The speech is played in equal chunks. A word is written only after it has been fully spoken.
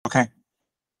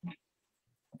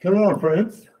Hello,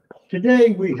 friends.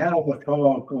 Today we have a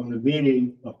talk on the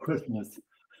meaning of Christmas,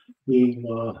 being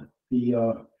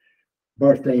the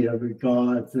birthday of the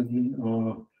gods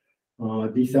in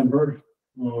December,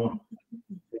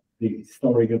 the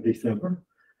story of December,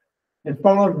 and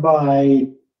followed by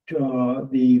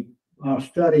the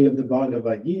study of the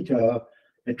Bhagavad Gita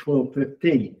at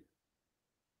 12:15.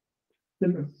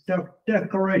 The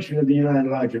Declaration of the United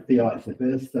Lodge of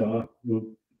Theosophists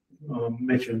will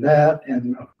mention that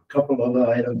and a couple other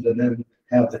items, and then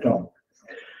have the talk.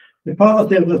 The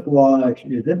policy of this lodge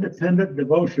is independent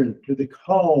devotion to the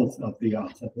cause of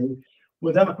theosophy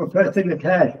without professing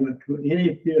attachment to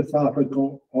any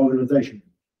theosophical organization.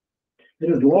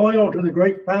 It is loyal to the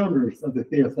great founders of the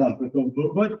theosophical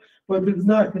movement, but does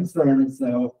not concern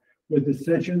itself with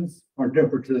dissensions or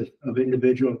differences of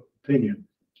individual opinion.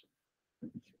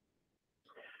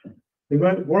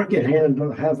 The work at hand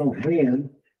has on hand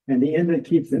and the end it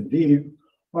keeps in view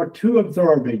are too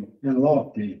absorbing and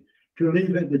lofty to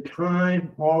leave it the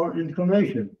time or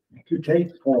inclination to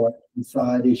take part in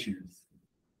side issues.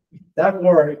 That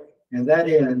work and that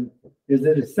end is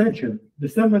an essential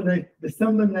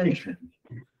dissemination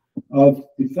of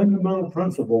the fundamental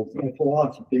principles of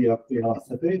philosophy of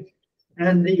theosophy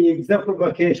and the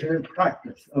exemplification and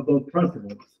practice of those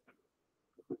principles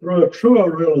through a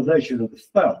truer realization of the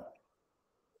spell,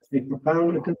 a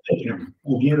profound conviction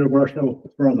of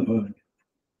universal brotherhood.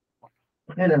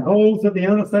 And it holds to the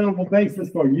unassailable basis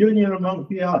for union among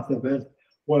theosophists,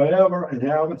 wherever and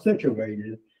however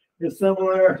situated, is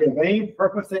similarity of aim,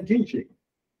 purpose, and teaching,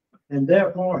 and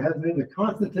therefore has neither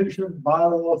constitution,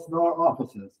 bylaws, nor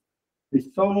offices, the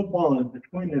sole bond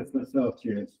between its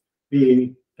associates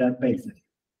being that basis.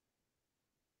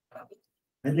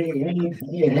 And he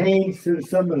aims to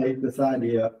disseminate this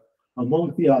idea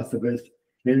among theosophists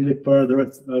in the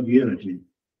furtherance of unity.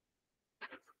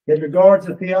 It regards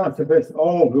the theosophists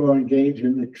all who are engaged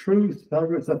in the true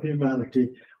service of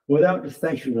humanity without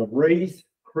distinction of race,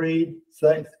 creed,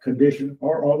 sex, condition,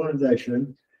 or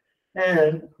organization,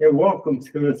 and it welcomes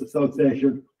to its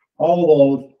association all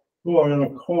those who are in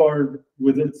accord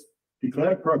with its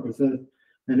declared purposes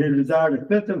and who desire to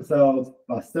fit themselves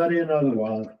by study and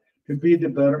otherwise to be the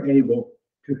better able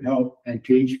to help and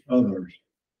teach others.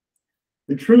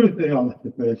 The true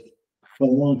theosophist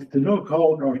belongs to no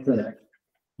cult or sect,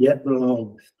 yet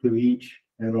belongs to each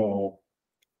and all.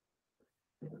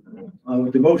 Our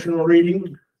devotional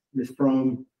reading is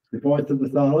from The Voice of the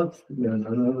Silence, and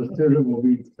another student will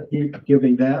be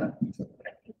giving that.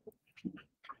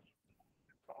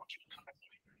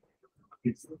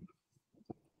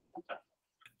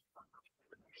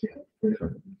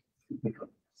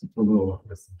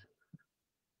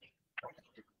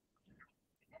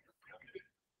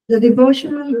 The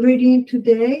devotional reading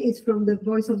today is from The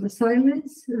Voice of the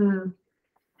Silence.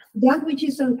 That which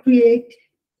is uncreate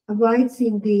abides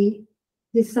in the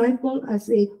disciple as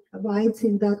it abides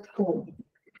in that whole.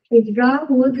 If thou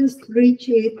wouldest reach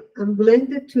it and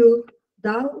blend the two,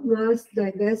 thou must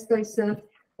divest thyself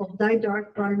of thy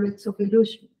dark garments of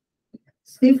illusion.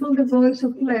 Stifle the voice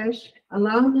of flesh,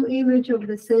 allow no image of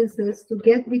the senses to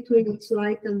get between its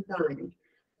light and thine,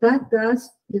 that thus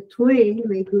the twain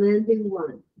may blend in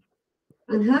one.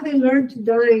 And having learned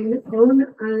thine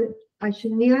own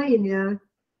Ashniya,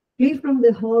 flee from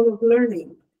the hall of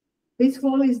learning. This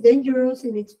hall is dangerous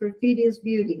in its perfidious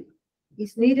beauty,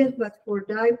 is needed but for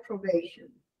thy probation.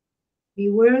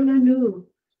 Beware anew,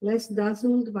 lest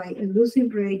dazzled by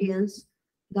elusive radiance,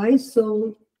 thy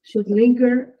soul should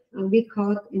linger and be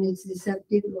caught in its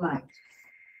deceptive light.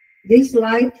 This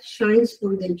light shines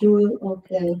from the jewel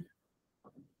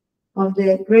of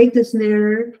the greatest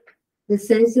snare. The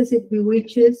senses it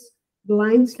bewitches,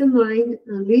 blinds the mind,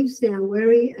 and leaves the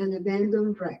unwary and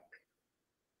abandoned wreck.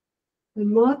 The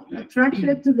moth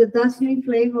attracted to the dazzling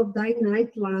flame of thy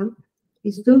night lamp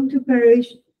is doomed to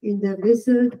perish in the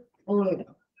viscid oil.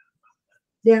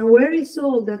 The unwary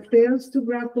soul that fails to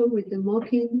grapple with the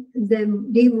mocking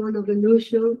demon of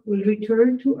illusion will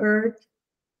return to earth,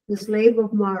 the slave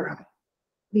of Mara.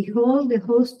 Behold the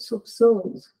hosts of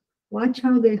souls. Watch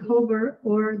how they hover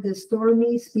o'er the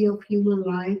stormy sea of human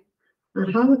life,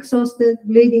 and how exhausted,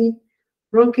 bleeding,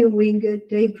 broken-winged,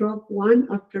 they drop one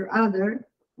after other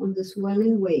on the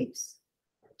swelling waves.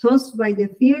 Tossed by the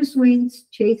fierce winds,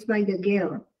 chased by the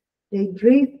gale, they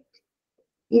drift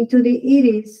into the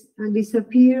Iris and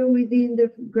disappear within the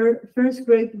first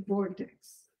great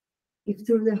vortex. If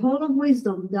through the hall of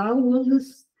wisdom thou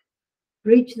wouldst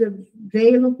reach the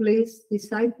veil of bliss,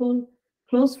 disciple,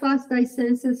 close fast thy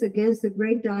senses against the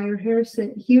great dire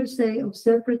hearsay of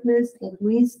separateness that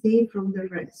wins thee from the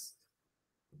rest.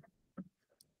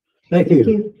 Thank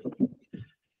you.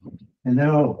 And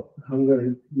now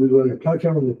we're going to touch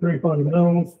on the three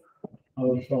fundamentals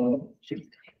of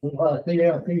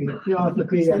theosophy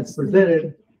as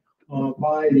presented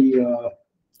by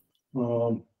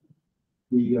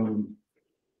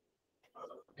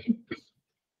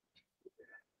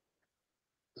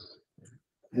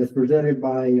as presented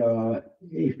by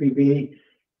HPB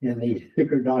in the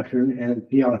Secret Doctrine and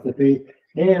Theosophy,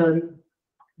 and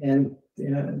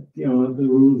the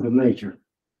rules of nature.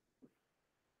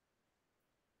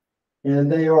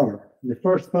 And they are. The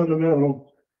first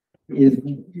fundamental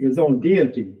is on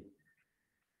deity,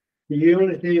 the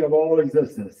unity of all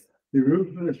existence, the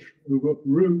rootless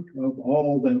root of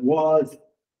all that was,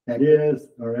 that is,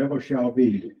 or ever shall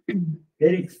be. It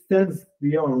extends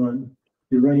beyond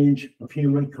the range of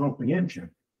human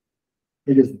comprehension.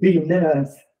 It is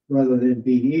beingness rather than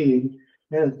being,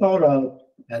 and thought of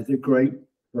as a great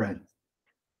breath,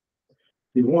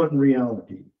 the one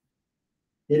reality.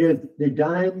 It is the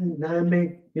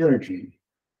dynamic energy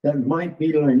that might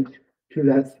be linked to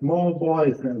that small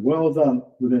voice that wells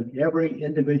up within every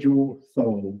individual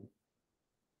soul,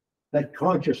 that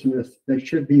consciousness that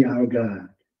should be our guide.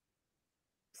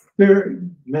 Spirit,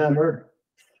 matter,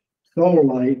 soul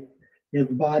life,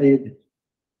 embodied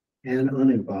and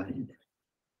unembodied.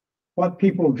 What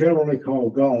people generally call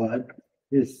God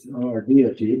or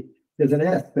deity is an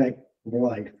aspect of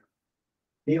life,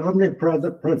 the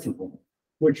omnipresent principle,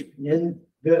 which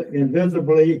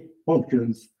invisibly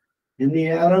functions in the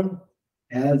atom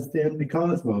as in the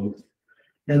cosmos,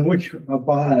 and which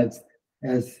abides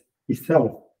as the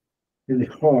self in the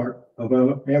heart of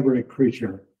every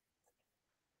creature.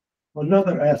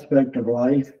 Another aspect of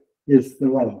life is the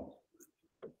law.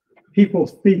 People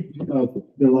speak of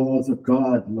the laws of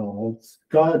God laws,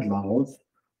 the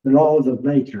laws of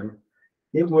nature.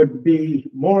 It would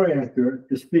be more accurate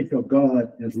to speak of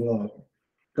God as love.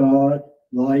 God,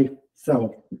 life,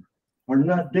 self are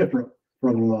not different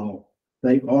from law.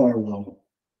 They are law.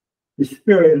 The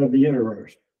spirit of the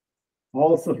universe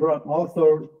also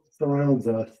surrounds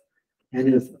us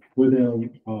and is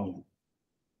within all.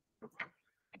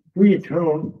 We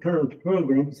eternal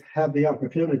pilgrims have the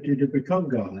opportunity to become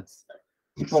gods,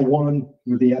 or one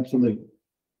with the absolute,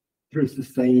 through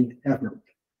sustained effort.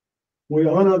 We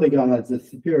honor the gods as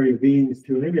superior beings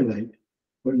to emulate,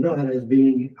 but not as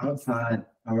being outside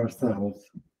ourselves.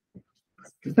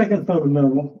 The second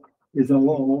fundamental is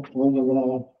along the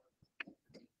law.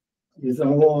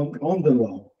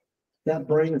 That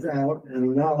brings out an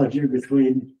analogy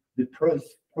between the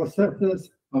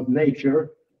processes of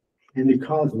nature in the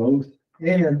cosmos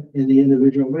and in the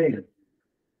individual man.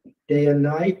 Day and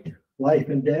night, life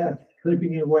and death,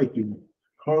 sleeping and waking,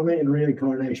 karma and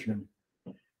reincarnation.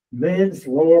 Man's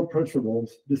lower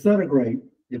principles disintegrate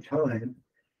in time,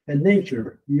 and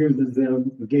nature uses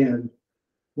them again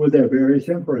with their various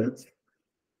imprints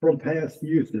from past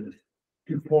uses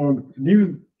to form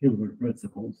new human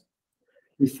principles.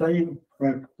 The same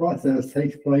process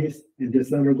takes place in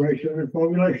disintegration and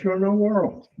formulation of the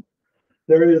world.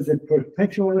 There is a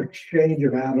perpetual exchange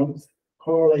of atoms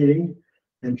correlating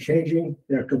and changing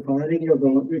their combining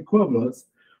equivalents,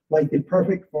 like the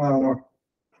perfect flower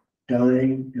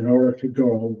dying in order to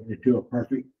grow into a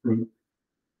perfect fruit.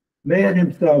 Man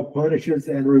himself punishes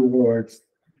and rewards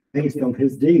based on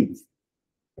his deeds.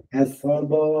 As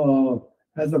above,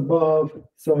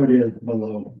 so it is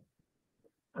below.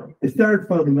 The third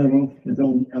fundamental is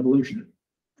on evolution.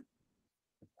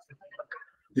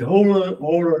 The whole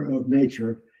order of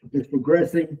nature is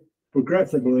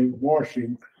progressively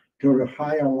marching toward a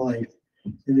higher life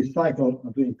in the cycle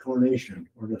of incarnation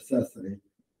or necessity.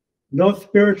 No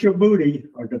spiritual booty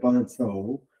or divine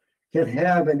soul can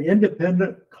have an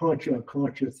independent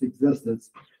conscious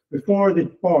existence before the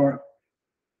spark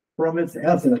from its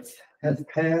essence has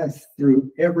passed through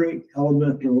every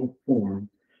elemental form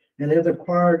and has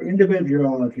acquired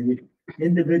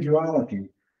individuality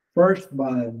first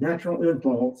by natural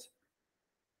impulse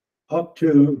up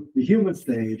to the human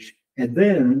stage, and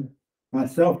then by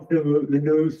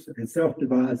self-induced and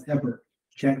self-devised effort,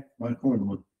 checked by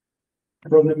Cornwall.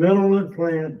 From the mental and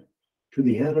plant to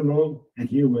the animal and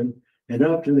human, and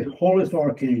up to the holiest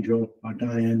archangel or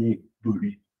Dhyani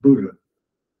Buddha.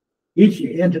 Each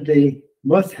entity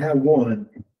must have won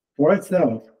for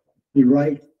itself the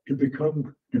right to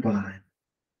become divine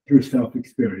through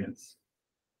self-experience.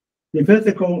 The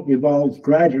physical evolves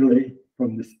gradually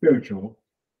from the spiritual,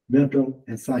 mental,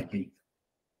 and psychic.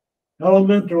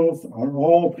 Elementals are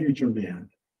all future men.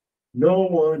 No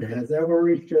one has ever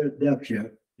reached a depth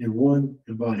yet in one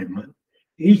embodiment.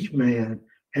 Each man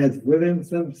has within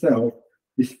himself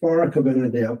the spark of an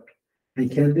adept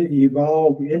and can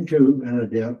evolve into an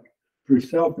adept through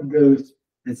self-induced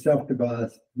and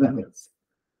self-devised methods,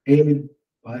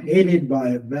 aided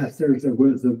by masters of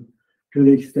wisdom to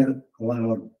the extent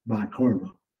allowed by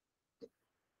karma.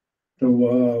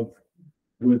 So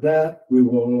with that, we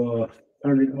will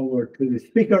turn it over to the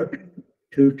speaker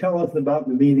to tell us about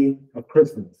the meaning of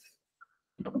Christmas.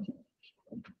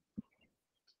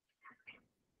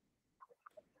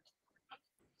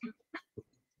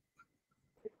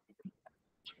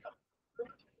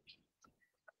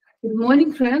 Good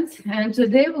morning, friends, and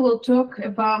today we will talk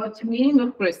about meaning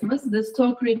of Christmas. This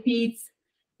talk repeats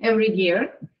every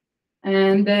year,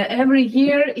 and every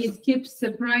year it keeps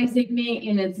surprising me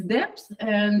in its depth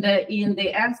and in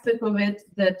the aspect of it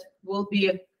that will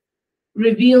be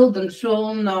revealed and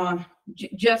shown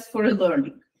just for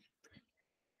learning.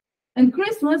 And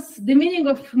Christmas, the meaning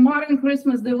of modern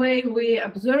Christmas, the way we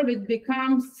observe it,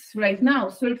 becomes right now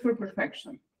search for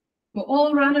perfection. We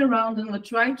all run around and we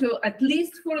try to, at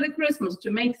least for the Christmas, to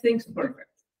make things perfect.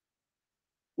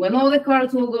 When all the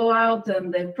cards will go out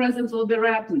and the presents will be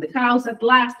wrapped and the house at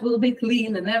last will be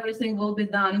clean and everything will be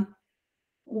done.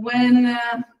 When,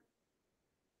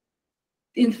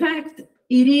 in fact,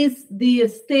 it is the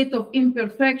state of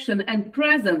imperfection and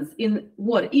presence in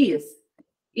what is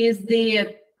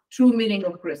the true meaning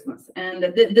of Christmas. And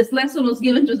this lesson was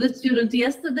given to the student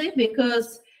yesterday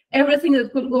because everything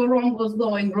that could go wrong was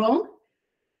going wrong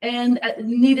and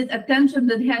needed attention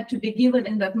that had to be given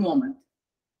in that moment,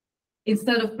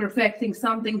 instead of perfecting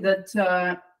something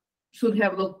that should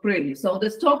have looked pretty. So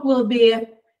this talk will be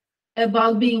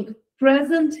about being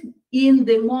present in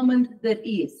the moment that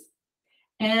is.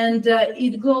 And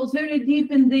it goes very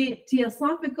deep in the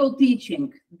theosophical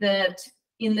teaching that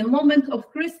in the moment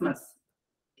of Christmas,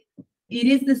 it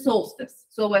is the solstice.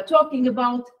 So we're talking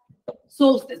about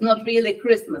solstice, not really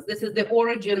Christmas. This is the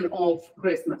origin of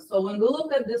Christmas. So when we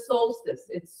look at the solstice,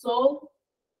 it's sol,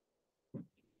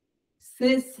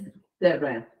 sis,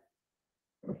 terra.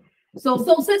 So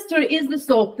solstice is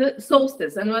the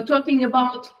solstice, and we're talking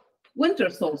about winter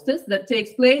solstice that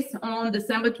takes place on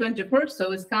December 21st,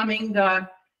 so it's coming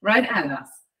right at us.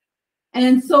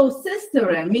 And so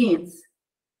sistera means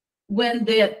when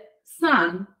the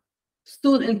sun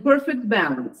stood in perfect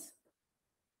balance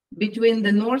between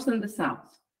the north and the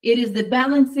south. It is the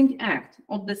balancing act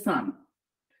of the sun.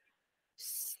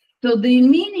 So the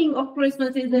meaning of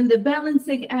Christmas is in the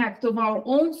balancing act of our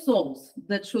own souls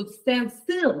that should stand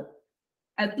still,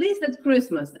 at least at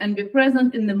Christmas, and be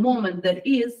present in the moment that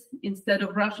is, instead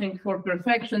of rushing for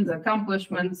perfections,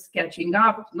 accomplishments, catching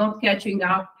up, not catching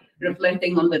up,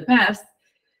 reflecting on the past.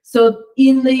 So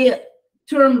in the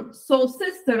term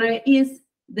solstice is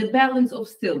the balance of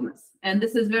stillness. And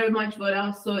this is very much what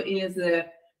also is the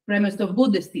premise of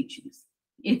Buddhist teachings.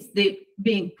 It's the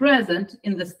being present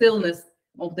in the stillness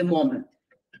of the moment.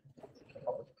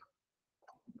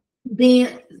 The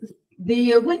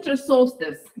winter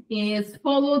solstice is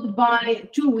followed by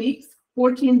 2 weeks,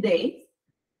 14 days.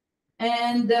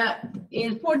 And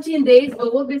in 14 days, we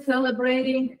will be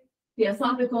celebrating the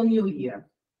Theosophical New Year.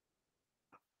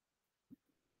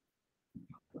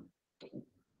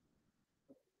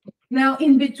 Now,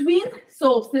 in between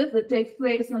solstice that takes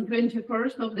place on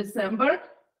 21st of December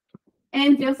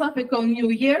and Theosophical New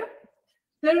Year,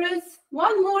 there is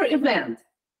one more event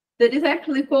that is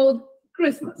actually called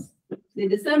Christmas, the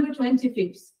December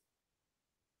 25th.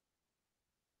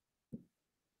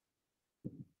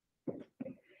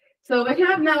 So we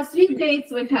have now 3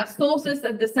 dates. We have solstice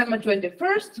at December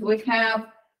 21st, we have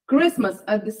Christmas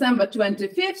at December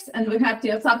 25th, and we have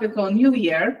Theosophical New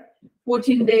Year,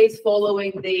 14 days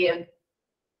following the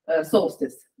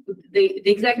solstice. The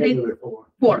exact date, January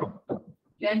 4th.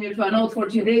 January 4th, not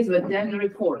 14 days, but January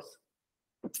 4th.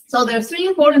 So there are 3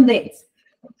 important dates.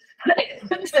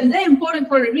 And they're important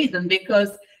for a reason,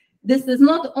 because this is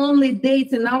not only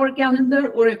dates in our calendar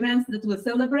or events that we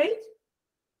celebrate.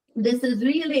 This is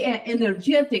really an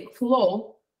energetic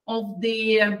flow of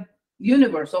the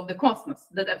universe, of the cosmos,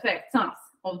 that affects us,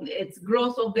 of its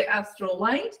growth of the astral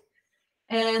light,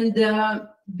 and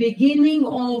beginning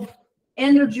of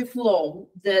energy flow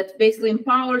that basically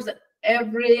empowers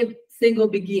every single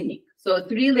beginning. So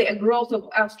it's really a growth of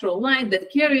astral light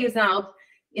that carries out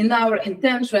in our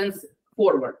intentions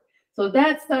forward. So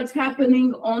that starts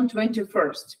happening on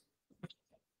 21st.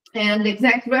 And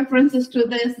exact references to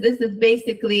this is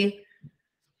basically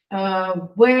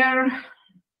where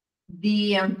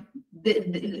the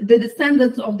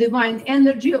descendants of divine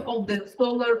energy of the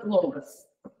solar logos.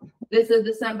 This is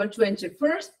December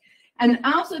 21st. And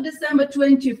also December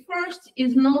 21st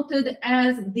is noted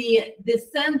as the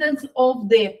descendants of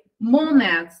the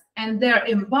monads and their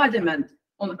embodiment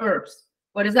on earth.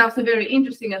 What is also very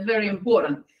interesting and very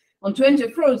important. On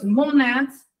 21st,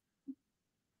 monads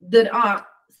that are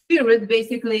spirit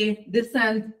basically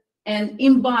descend and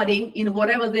embody in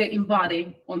whatever they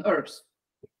embody on earth.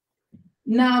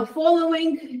 Now,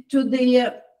 following to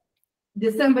the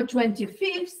December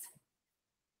 25th,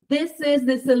 this is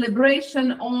the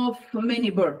celebration of many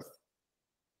births.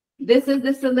 This is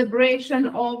the celebration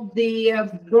of the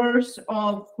birth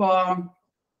of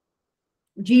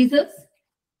Jesus.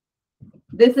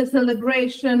 This is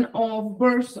celebration of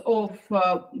birth of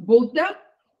Buddha.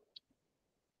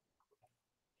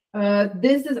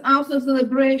 This is also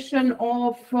celebration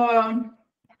of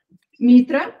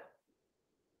Mitra.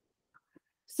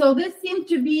 So this seems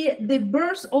to be the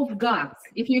birth of gods.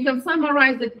 If you can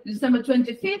summarize the December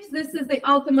 25th, this is the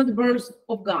ultimate birth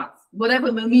of gods,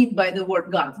 whatever we mean by the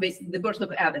word gods, basically the birth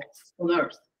of Adam on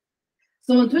earth.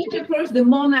 So on 21st, the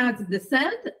monads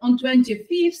descend. On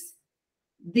 25th,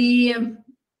 the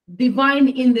divine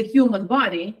in the human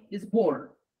body is born.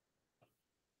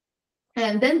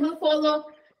 And then we follow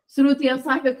through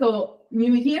Theosophical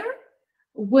New Year,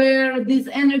 where this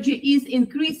energy is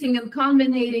increasing and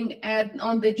culminating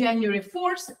on the January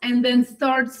 4th, and then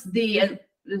starts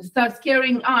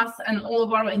carrying us and all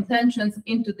of our intentions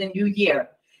into the new year.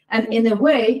 And in a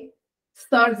way,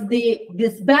 starts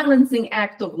this balancing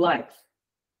act of life.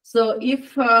 So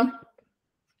if I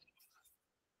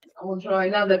will draw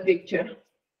another picture.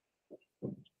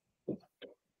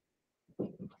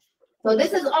 So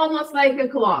this is almost like a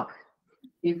clock.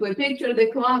 If we picture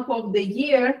the clock of the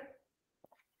year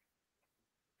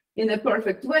in a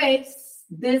perfect way,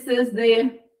 this is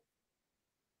the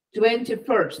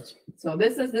 21st. So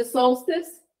this is the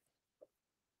solstice.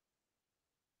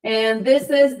 And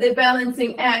this is the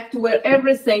balancing act where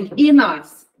everything in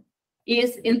us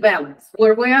is in balance,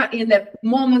 where we are in a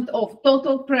moment of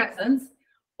total presence,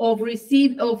 of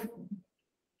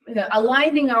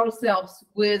aligning ourselves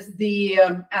with the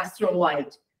astral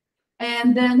light.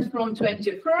 And then from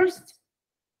 21st,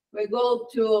 we go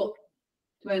to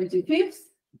 25th.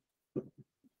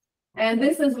 And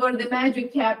this is where the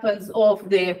magic happens of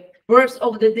the birth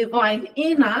of the divine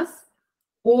in us,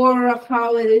 or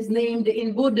how it is named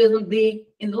in Buddhism, the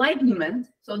enlightenment.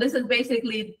 So this is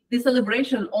basically the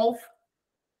celebration of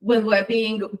when we're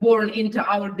being born into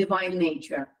our divine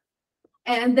nature.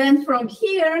 And then from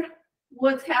here,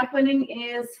 what's happening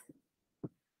is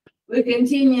we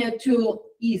continue to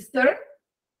Easter.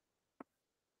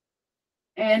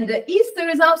 And Easter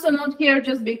is also not here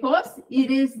just because it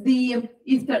is the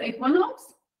Easter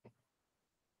equinox.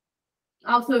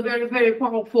 Also a very, very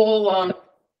powerful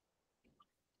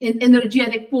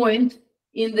energetic point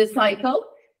in the cycle.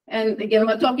 And again,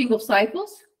 we're talking of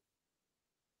cycles.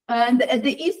 And at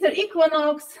the Easter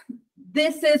equinox,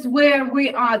 this is where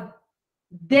we are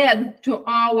dead to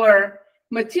our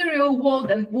material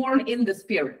world and born in the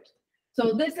spirit.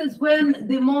 So this is when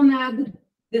the monad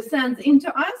descends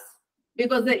into us,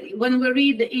 because when we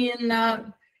read in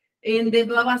the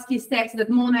Blavatsky's text that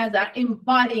monads are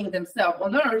embodying themselves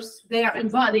on earth, they are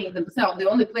embodying themselves. The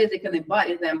only place they can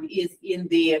embody them is in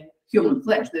the human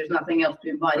flesh. There's nothing else to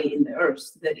embody in the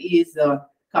earth that is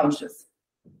conscious.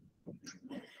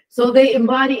 So they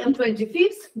embody on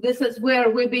 25th. This is where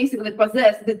we basically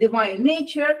possess the divine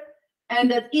nature.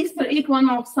 And at Easter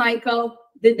equinox cycle,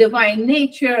 the divine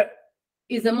nature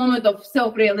is a moment of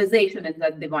self-realization in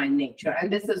that divine nature. And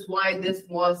this is why this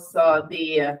was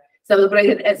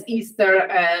celebrated as Easter,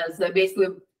 as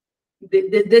basically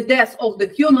the death of the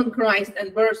human Christ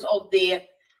and birth of the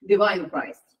divine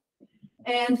Christ.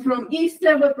 And from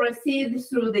Easter, we proceed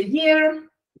through the year.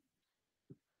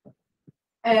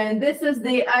 And this is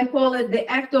I call it the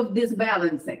act of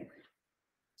disbalancing.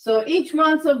 So each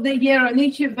month of the year and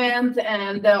each event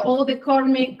and all the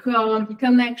karmic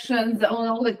connections,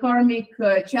 all the karmic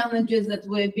challenges that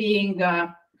we're being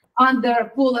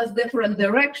under pull us different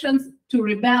directions to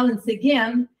rebalance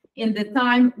again in the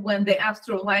time when the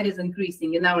astral light is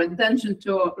increasing, in our intention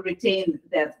to retain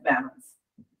that balance.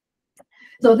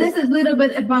 So this is a little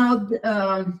bit about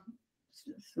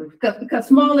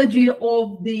cosmology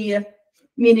of the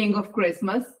meaning of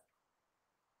Christmas.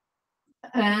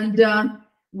 And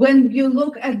when you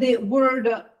look at the word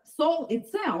soul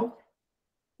itself,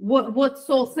 what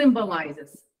soul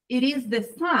symbolizes? It is the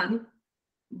sun,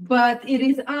 but it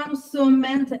is also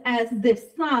meant as the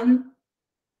sun,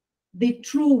 the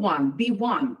true one, the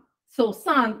one. So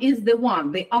sun is the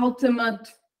one, the ultimate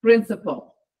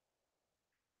principle.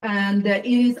 And it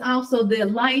is also the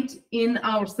light in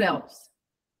ourselves.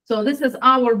 So this is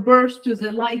our birth to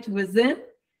the light within,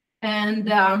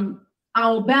 and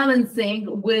our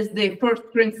balancing with the first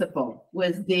principle,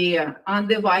 with the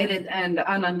undivided and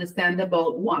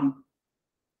ununderstandable one.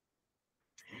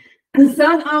 The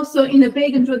sun also in the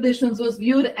pagan traditions was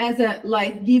viewed as a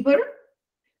light giver.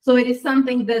 So it is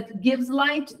something that gives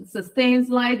light, sustains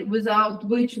light, without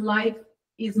which life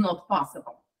is not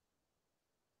possible.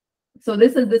 So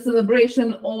this is the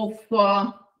celebration of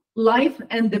life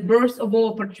and the birth of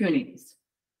all opportunities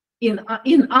in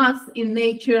us, in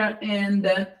nature, and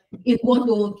in what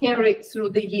we will carry through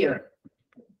the year.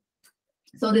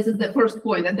 So this is the first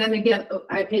point. And then again,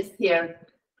 I missed here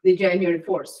the January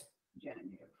 4th.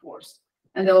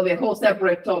 And there will be a whole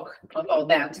separate talk about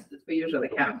that we usually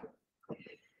have.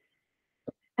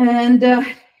 And the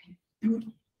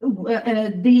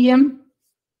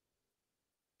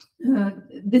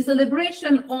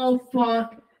celebration of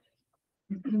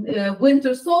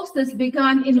winter solstice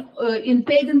began in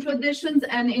pagan traditions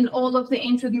and in all of the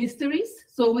ancient mysteries.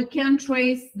 So we can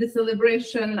trace the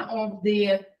celebration of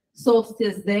the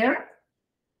solstice there.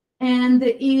 And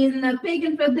in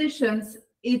pagan traditions,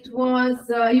 it was,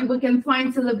 we can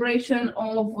find celebration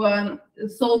of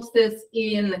solstice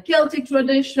in Celtic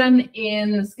tradition,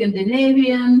 in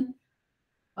Scandinavian.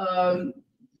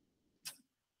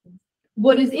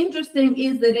 What is interesting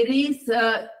is that it is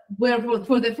where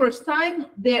for the first time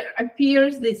there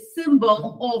appears the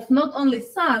symbol of not only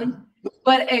sun,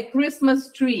 but a Christmas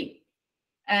tree.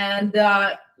 And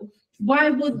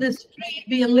why would this tree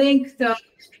be linked?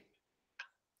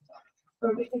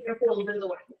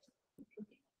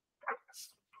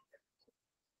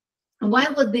 Why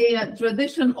would the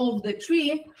tradition of the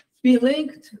tree be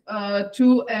linked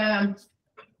to?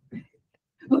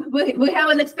 We have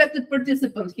an expected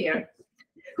participant here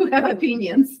who have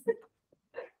opinions.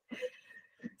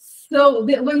 So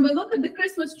when we look at the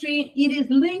Christmas tree, it is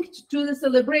linked to the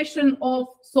celebration of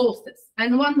solstice.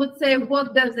 And one would say,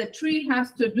 what does the tree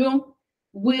have to do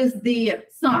with the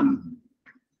sun?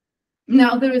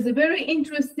 Now, there is a very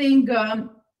interesting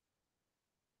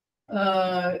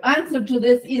answer to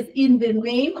this is in the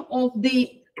name of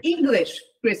the English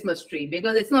Christmas tree,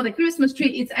 because it's not a Christmas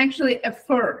tree, it's actually a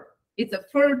fir. It's a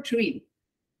fir tree.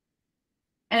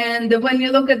 And when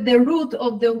you look at the root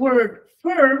of the word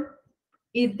fir,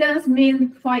 it does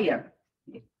mean fire.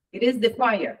 It is the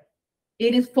fire.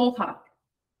 It is foha.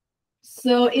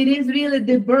 So it is really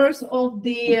the birth of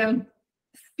the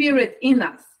spirit in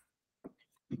us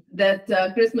that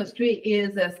Christmas tree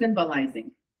is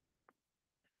symbolizing.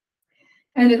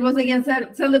 And it was again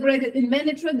celebrated in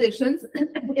many traditions,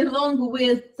 along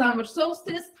with summer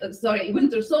solstice,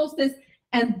 winter solstice,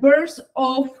 and birth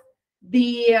of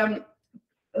the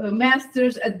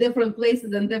masters at different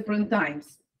places and different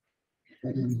times.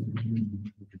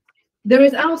 There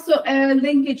is also a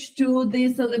linkage to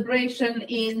the celebration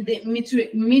in the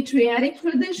Messianic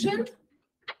tradition.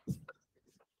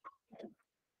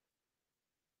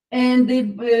 And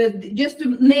just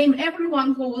to name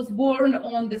everyone who was born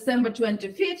on December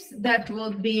 25th, that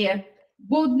will be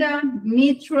Buddha,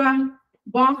 Mitra,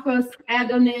 Bacchus,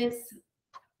 Adonis,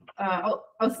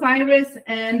 Osiris,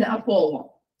 and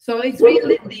Apollo. So it's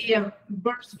really the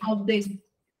birth of the,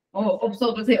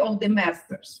 so to say, of the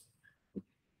masters.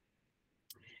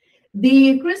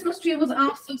 The Christmas tree was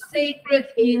also sacred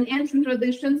in ancient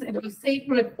traditions. It was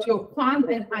sacred to Pan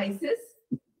and Isis.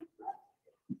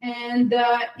 And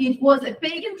it was a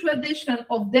pagan tradition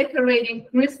of decorating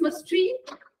Christmas tree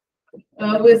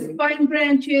with pine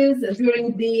branches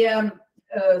during the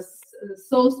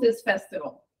solstice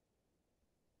festival.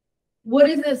 What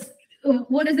is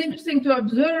interesting to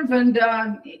observe, and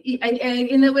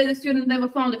in a way the student never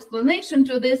found explanation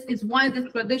to this, is why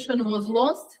this tradition was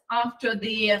lost after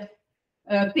the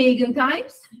pagan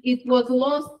times. It was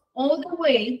lost all the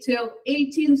way till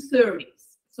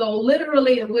 1830s. So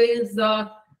literally with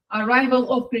arrival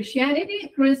of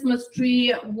Christianity, Christmas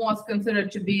tree was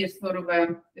considered to be a sort of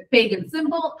a pagan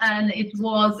symbol, and it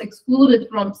was excluded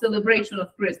from celebration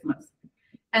of Christmas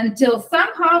until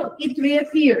somehow it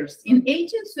reappears in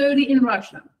 1830 in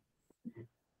Russia.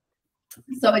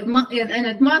 So it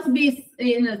must be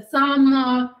in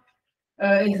some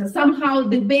somehow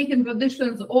the pagan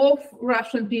traditions of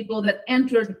Russian people that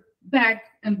entered back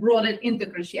and brought it into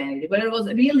Christianity, but it was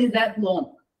really that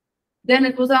long. Then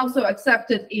it was also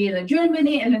accepted in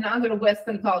Germany and in other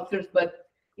Western cultures, but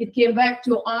it came back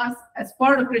to us as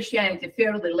part of Christianity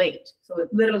fairly late. So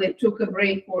it literally took a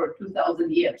break for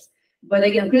 2,000 years. But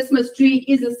again, Christmas tree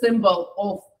is a symbol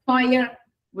of fire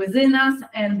within us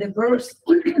and the birth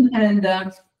and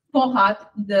Pohat,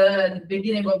 the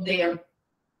beginning of the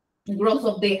growth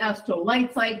of the astral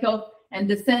light cycle and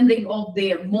descending of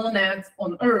the monads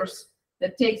on Earth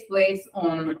that takes place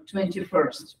on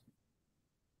 21st.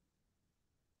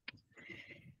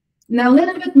 Now, a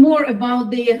little bit more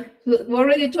about we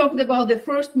already talked about the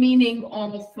first meaning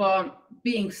of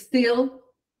being still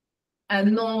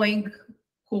and knowing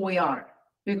who we are,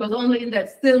 because only in that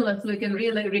stillness we can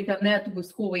really reconnect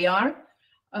with who we are,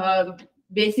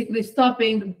 basically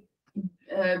stopping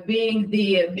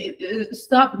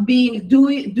stop being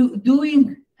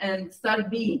doing and start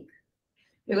being,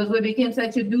 because we became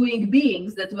such a doing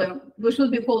beings that we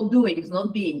should be called doings,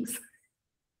 not beings.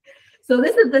 So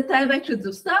this is the time actually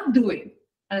to stop doing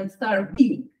and start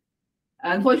being.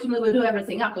 Unfortunately, we do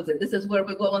everything opposite. This is where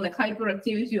we go on the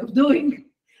hyperactivity of doing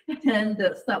and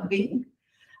stop being.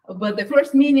 But the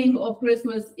first meaning of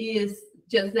Christmas is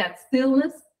just that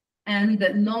stillness and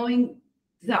knowing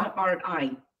thou art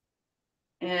I,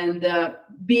 and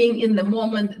being in the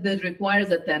moment that requires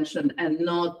attention and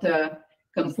not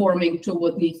conforming to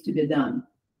what needs to be done.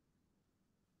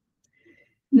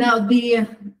 Now, the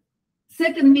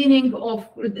second meaning of,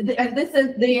 and this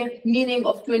is the meaning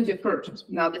of 21st.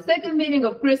 Now, the second meaning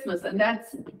of Christmas, and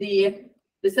that's the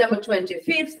December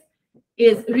 25th,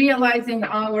 is realizing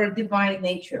our divine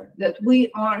nature, that we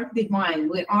are divine,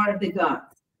 we are the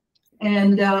gods.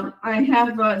 And I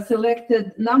have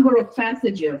selected a number of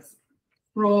passages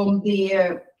from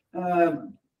the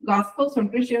Gospels, from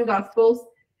Christian Gospels,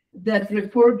 that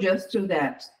refer just to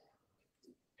that.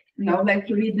 And I would like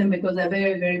to read them because they're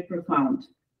very, very profound.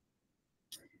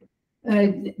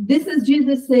 This is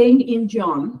Jesus saying in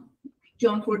John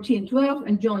 14:12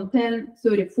 and John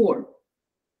 10:34.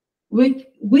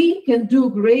 We can do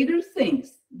greater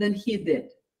things than he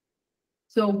did.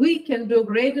 So we can do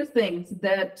greater things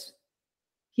that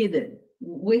he did.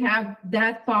 We have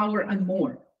that power and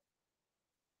more.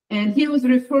 And he was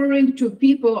referring to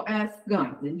people as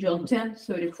God in John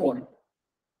 10:34.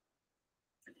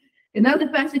 Another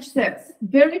passage says,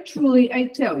 very truly I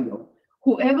tell you,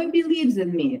 whoever believes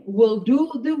in me will do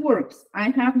the works I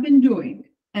have been doing,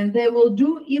 and they will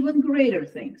do even greater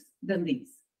things than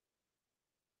these.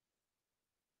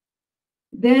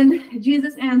 Then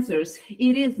Jesus answers,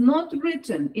 it is not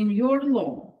written in your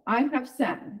law, I have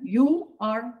said, you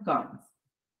are gods.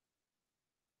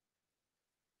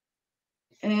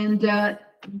 And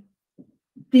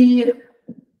the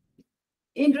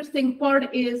interesting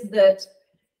part is that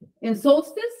in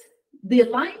solstice, the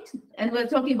light, and we're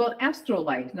talking about astral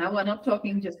light. Now we're not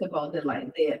talking just about the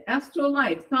light. The astral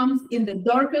light comes in the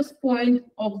darkest point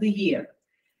of the year.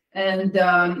 And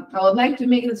I would like to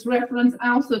make this reference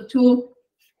also to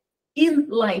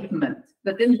enlightenment.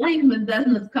 But enlightenment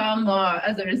doesn't come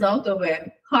as a result of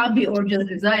a hobby or just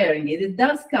desiring it. It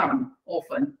does come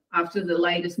often after the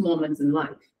lightest moments in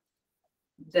life.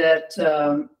 That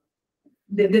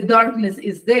the darkness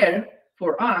is there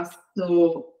for us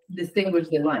to distinguish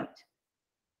the light.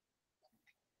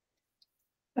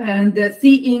 And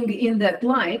seeing in that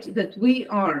light that we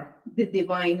are the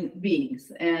divine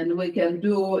beings and we can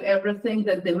do everything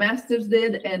that the masters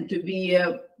did and to be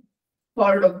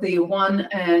part of the one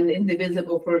and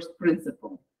indivisible first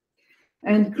principle.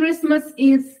 And Christmas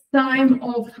is time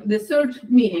of the third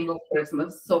meaning of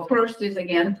Christmas. So first is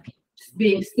again,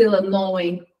 being still and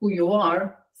knowing who you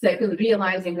are. Second,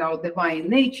 realizing our divine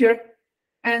nature.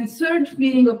 And third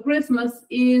meaning of Christmas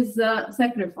is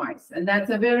sacrifice. And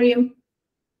that's a very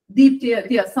deep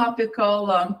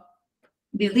theosophical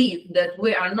belief that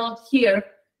we are not here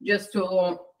just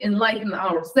to enlighten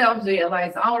ourselves,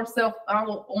 realize ourselves,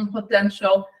 our own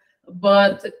potential,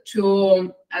 but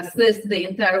to assist the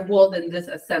entire world in this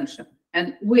ascension.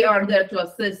 And we are there to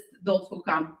assist those who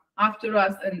come after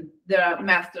us, and there are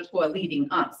masters who are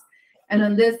leading us. And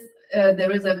on this,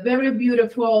 there is a very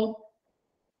beautiful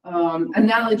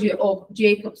analogy of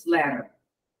Jacob's ladder.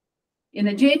 In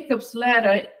a Jacob's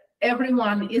ladder,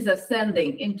 everyone is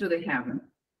ascending into the heaven.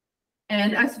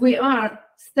 And as we are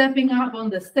stepping up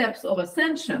on the steps of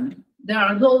ascension, there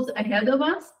are those ahead of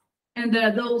us and there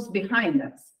are those behind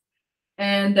us.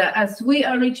 And as we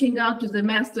are reaching out to the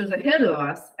masters ahead of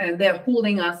us, and they're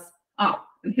pulling us up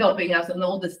and helping us on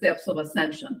all the steps of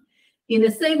ascension. In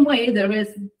the same way, there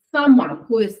is someone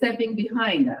who is stepping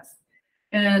behind us.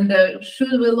 And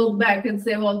should we look back and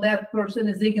say, well, that person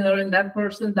is ignorant, that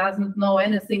person doesn't know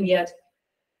anything yet,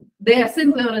 they are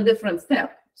simply on a different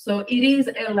step. So it is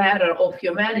a ladder of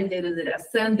humanity that is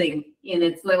ascending in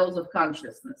its levels of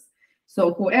consciousness.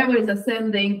 So whoever is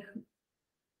ascending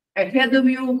ahead of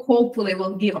you, hopefully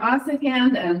will give us a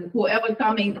hand, and whoever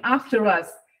coming after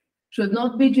us should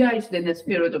not be judged in the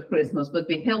spirit of Christmas, but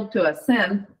be helped to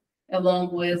ascend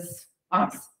along with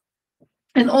us.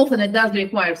 And often it does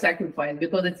require sacrifice,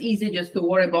 because it's easy just to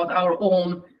worry about our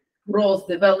own growth,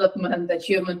 development,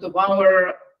 achievement of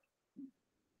our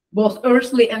both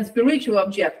earthly and spiritual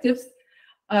objectives.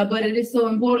 but it is so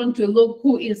important to look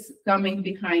who is coming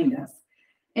behind us.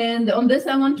 And on this,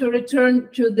 I want to return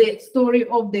to the story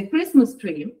of the Christmas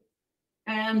tree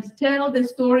and tell the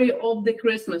story of the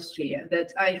Christmas tree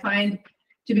that I find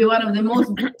to be one of the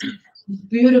most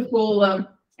beautiful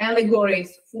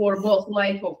allegories for both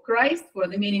life of Christ, for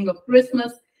the meaning of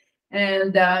Christmas,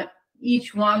 and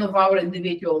each one of our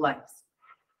individual lives.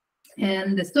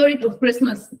 And the story of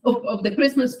Christmas, of the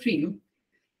Christmas tree,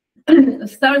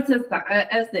 starts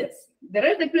as this. There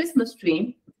is a Christmas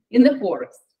tree in the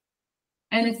forest,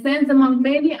 and it stands among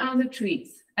many other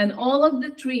trees, and all of the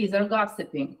trees are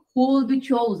gossiping who will be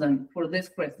chosen for this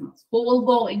Christmas, who will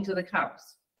go into the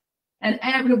house. And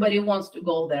everybody wants to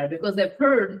go there because they've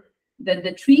heard that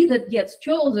the tree that gets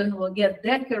chosen will get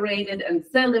decorated and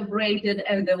celebrated,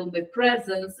 and there will be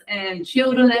presents, and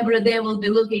children every day will be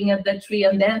looking at the tree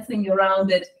and dancing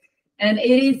around it. And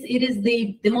it is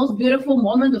the most beautiful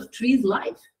moment of tree's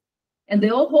life. And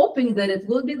they're all hoping that it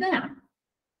will be them.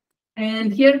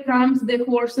 And here comes the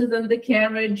horses and the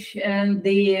carriage and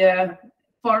the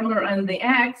farmer and the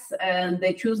axe, and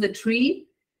they choose the tree,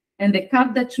 and they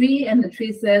cut the tree, and the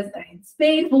tree says, it's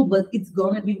painful, but it's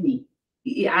gonna be me.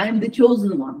 I'm the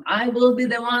chosen one. I will be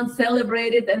the one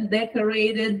celebrated and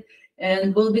decorated,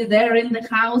 and will be there in the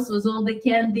house with all the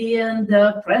candy and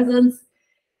the presents.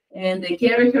 And they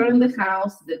carry her in the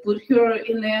house, they put her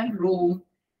in their room,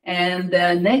 and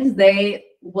the next day,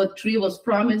 what tree was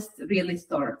promised really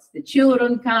starts. The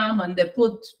children come and they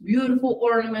put beautiful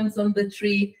ornaments on the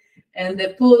tree, and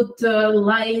they put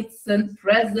lights and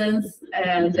presents,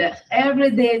 and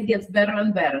every day it gets better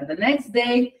and better. The next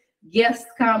day, guests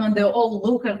come and they all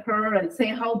look at her and say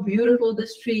how beautiful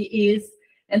this tree is,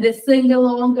 and they sing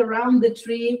along around the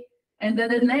tree. And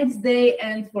then the next day,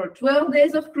 and for 12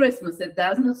 days of Christmas, it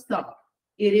does not stop.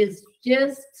 It is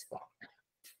just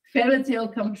fairy tale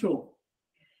come true.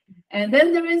 And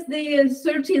then there is the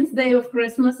 13th day of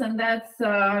Christmas, and that's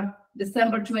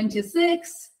December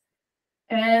 26th.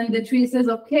 And the tree says,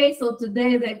 okay, so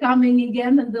today they're coming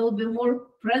again, and there'll be more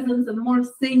presents and more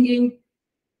singing.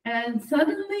 And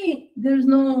suddenly there's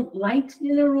no light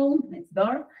in the room, it's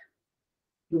dark,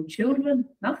 no children,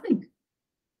 nothing.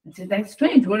 I said, that's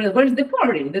strange. Where's the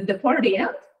party? Did the party end?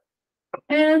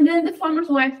 And then the farmer's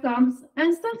wife comes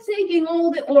and starts taking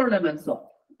all the ornaments off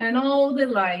and all the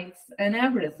lights and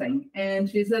everything. And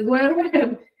she said, where is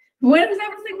everything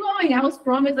going? I was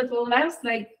promised that will last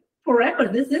like forever.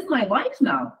 This is my life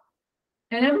now.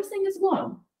 And everything is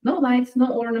gone. No lights,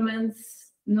 no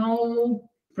ornaments, no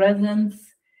presents.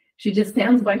 She just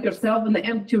stands by herself in the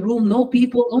empty room, no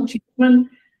people, no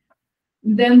children.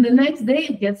 Then the next day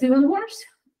it gets even worse.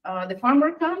 The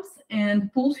farmer comes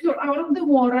and pulls her out of the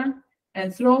water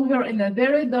and throws her in a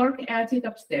very dark attic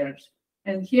upstairs.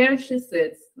 And here she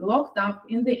sits, locked up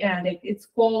in the attic. It's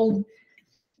cold,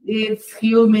 it's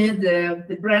humid,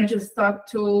 the branches start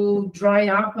to dry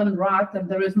up and rot, and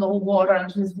there is no water.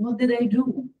 And she says, what did I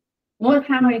do? What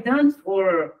have I done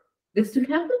for this to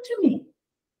happen to me?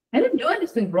 I didn't do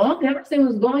anything wrong. Everything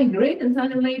was going great, and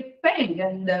suddenly, bang,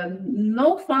 and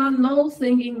no fun, no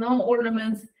singing, no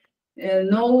ornaments,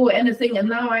 no anything. And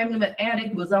now I'm in the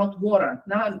attic without water.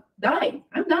 Now I'm dying.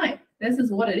 I'm dying. This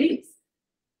is what it is.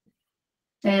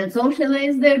 And so she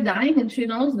lays there dying, and she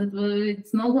knows that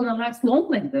it's not going to last long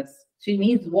like this. She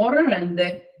needs water, and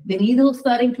the needle's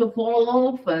starting to fall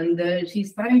off, and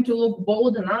she's starting to look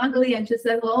bold and ugly. And she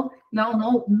said, well, now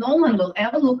no one will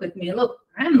ever look at me. Look,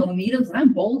 I'm no needles,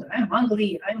 I'm bold, I'm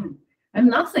ugly, I'm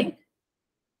nothing.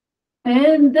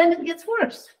 And then it gets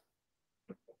worse.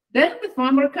 Then the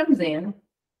farmer comes in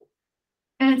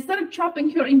and started chopping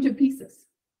her into pieces.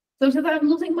 So she said, I'm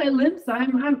losing my limbs,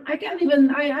 I'm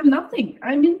nothing,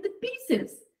 I'm in the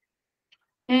pieces.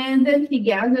 And then he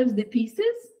gathers the pieces,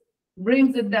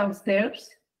 brings it downstairs,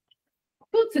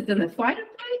 puts it in a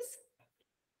fireplace,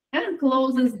 and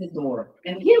closes the door.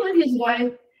 And he and his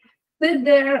wife sit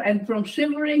there, and from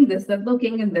shivering, they start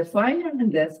looking in the fire,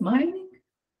 and they're smiling.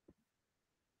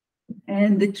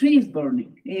 And the tree is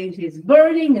burning. It is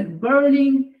burning and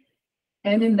burning.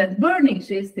 And in that burning,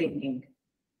 she's thinking,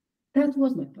 that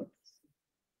was my purpose.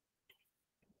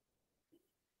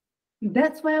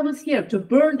 That's why I was here, to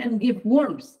burn and give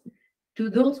warmth to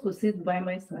those who sit by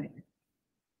my side.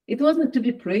 It wasn't to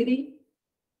be pretty.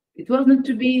 It wasn't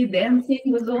to be dancing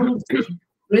with all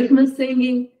Christmas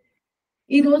singing.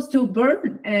 It was to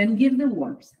burn and give the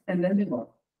warmth, and then be gone.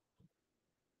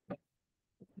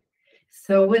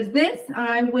 So with this,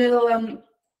 I will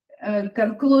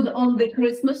conclude on the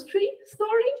Christmas tree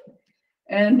story.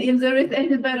 And if there is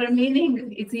any better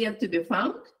meaning, it's yet to be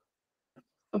found.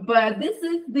 But this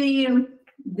is the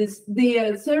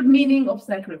the third meaning of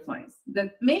sacrifice,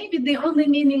 that maybe the only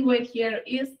meaning we're here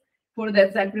is for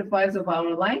that sacrifice of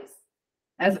our lives.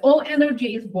 As all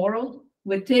energy is borrowed,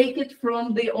 we take it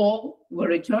from the all, we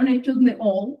return it to the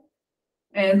all,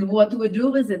 and what we do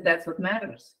with it, that's what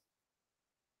matters.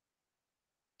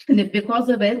 And if because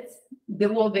of it, the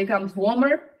world becomes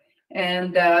warmer,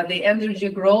 and the energy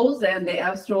grows, and the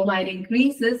astral light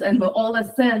increases, and we all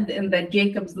ascend in that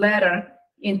Jacob's ladder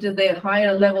into the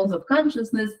higher levels of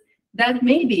consciousness, that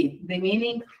may be the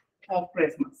meaning of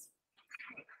Christmas.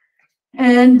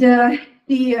 And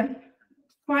the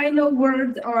final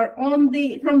words are from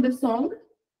the song.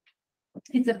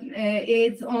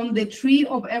 It's on the tree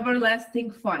of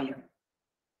everlasting fire.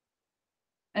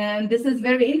 And this is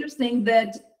very interesting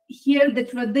that here the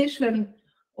tradition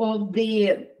of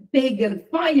the pagan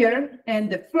fire and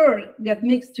the fir get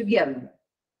mixed together.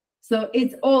 So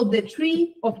it's all the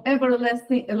tree of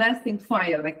everlasting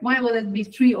fire. Like, why would it be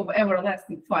tree of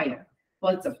everlasting fire?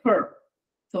 Well, it's a fir.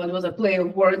 So it was a play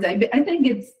of words. I think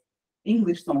it's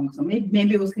English song, so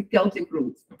maybe it was Celtic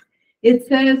roots. It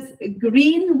says,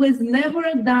 green with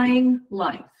never dying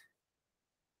life.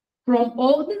 From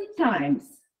olden times,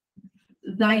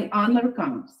 thine honor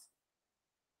comes,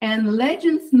 and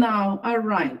legends now are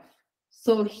rife.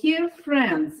 So hear,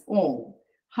 friends all,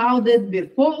 how that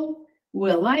befall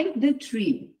will light the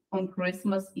tree on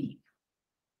Christmas Eve.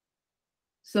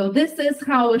 So this is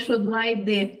how we should light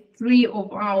the tree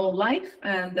of our life,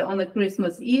 and on the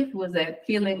Christmas Eve with a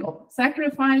feeling of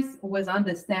sacrifice, with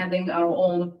understanding our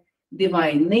own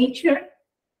divine nature,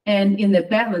 and in the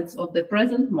balance of the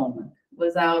present moment,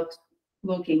 without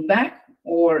looking back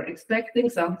or expecting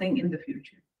something in the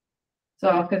future. So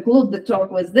I'll conclude the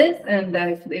talk with this, and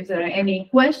if there are any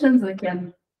questions,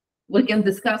 we can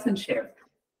discuss and share.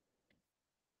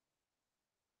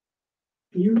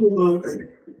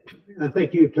 I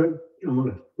think you took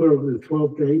sort of the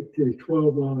 12 date to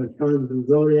 12 signs of the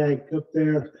zodiac up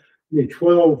there. The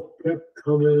 12 kept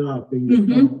coming up in your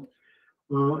talk.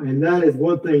 And that is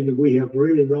one thing that we have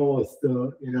really lost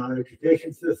in our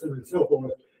education system and so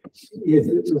forth,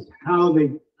 is how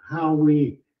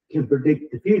we can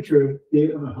predict the future,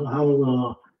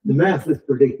 how the masses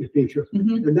predict the future,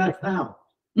 and that's how.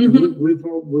 We've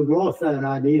lost that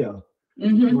idea.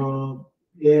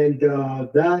 And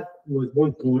that was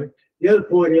one point. The other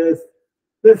point is,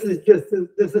 this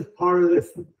is part of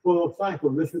this 12 cycle.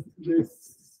 This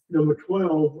number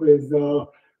 12 is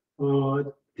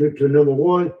to number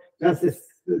 1. That's the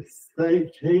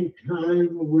same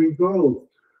time of regrowth.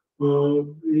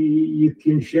 You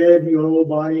can shed your old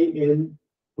body and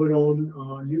put on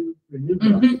a new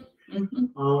body,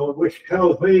 which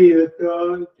tells me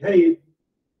that hey,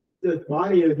 this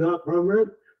body is not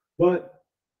permanent, but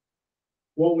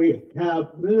what we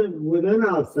have within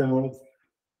ourselves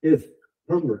is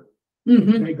permanent.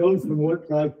 It goes from one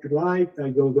life to life.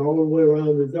 That goes all the way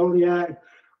around the zodiac,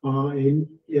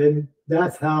 and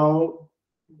that's how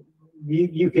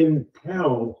you can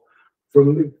tell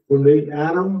from the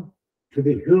atom to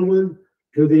the human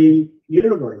to the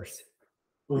universe.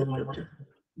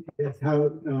 That's how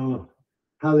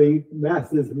the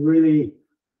masses really,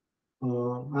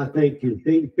 I think, can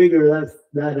figure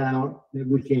that out, that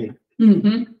we can't.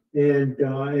 And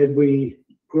as we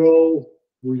grow,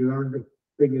 we learn to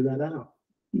figure that out.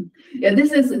 Yeah,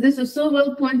 this is so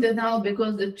well pointed out,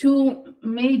 because the two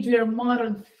major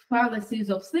modern fallacies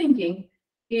of thinking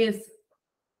is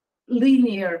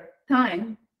linear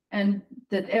time, and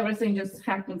that everything just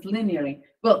happens linearly.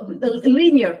 Well,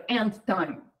 linear and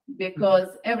time,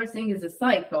 because everything is a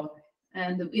cycle,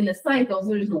 and in a cycle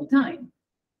there is no time.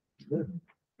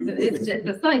 It's just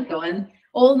a cycle, and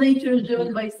all nature is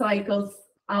driven by cycles,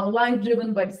 our life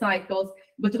driven by cycles,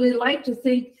 but we like to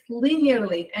think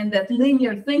linearly, and that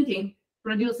linear thinking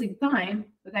producing time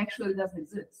that actually doesn't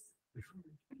exist.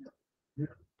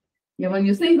 Yeah, when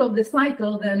you think of the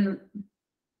cycle, then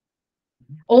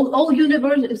all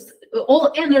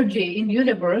energy in the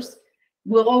universe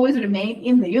will always remain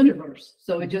in the universe.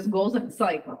 So it just goes in a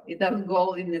cycle. It doesn't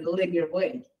go in a linear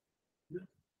way.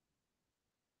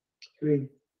 It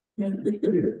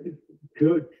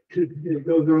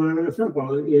goes around in a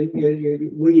circle.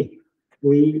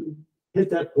 We hit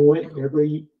that point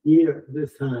every year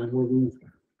this time where we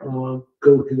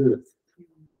go to the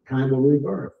time of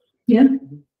rebirth. Yeah.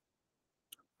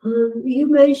 You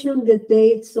mentioned the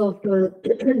dates of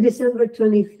December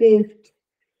 25th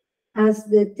as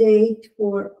the date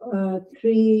for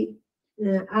 3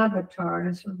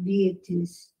 avatars of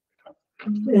deities.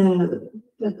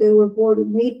 That they were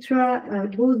born Mitra,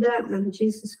 Buddha, and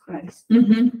Jesus Christ.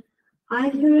 I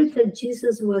heard that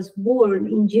Jesus was born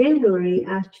in January,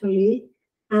 actually,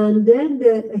 And then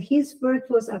his birth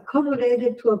was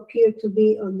accommodated to appear to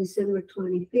be on December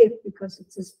 25th because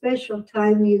it's a special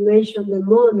time. You mentioned the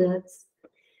monads.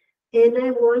 And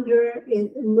I wonder,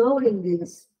 in knowing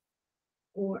this,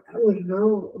 or I would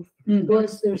know, of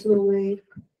course, there's no way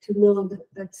to know that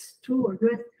that's true or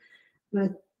not.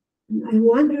 But I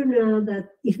wonder now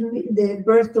that if the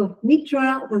birth of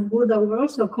Mitra and Buddha were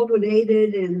also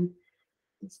accommodated, and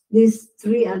these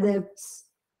three adepts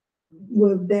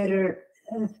were better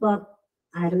thought,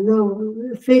 I don't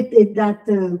know, fit in that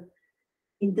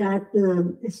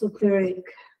esoteric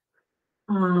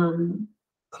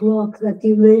clock that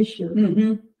you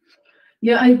mentioned.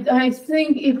 Yeah, I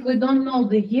think if we don't know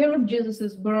the year of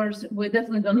Jesus's birth, we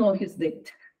definitely don't know his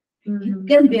date. It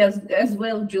can be as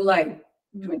well July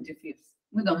 25th.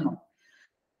 We don't know.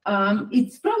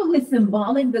 It's probably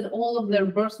symbolic that all of their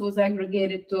births was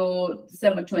aggregated to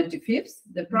December 25th.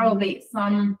 There probably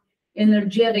some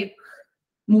energetic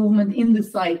movement in the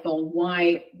cycle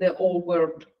why they all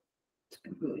were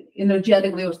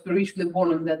energetically or spiritually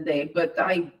born on that day. But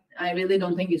I really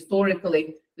don't think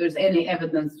historically there's any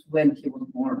evidence when he was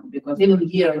born, because even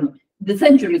here the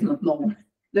century is not known.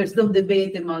 There's still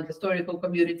debate among the historical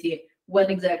community when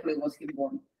exactly was he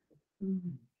born.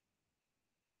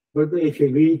 But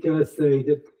basically, it does say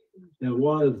that there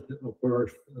was a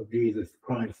birth of Jesus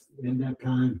Christ in that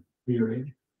time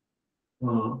period.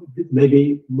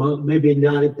 Maybe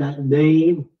not at that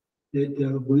name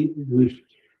that we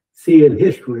see in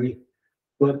history,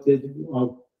 but that a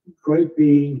great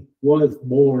being was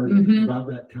born about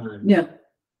that time. Yeah.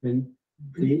 And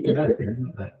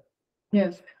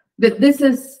yes. But this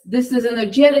is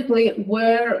energetically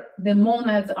where the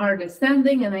monads are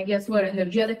descending, and I guess where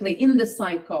energetically in the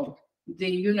cycle the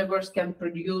universe can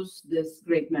produce these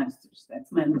great masters.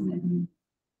 That's my understanding.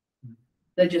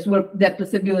 That just where that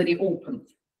possibility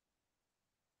opens.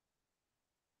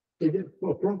 Is it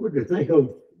appropriate to think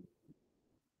of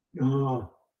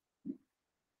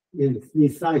in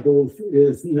these cycles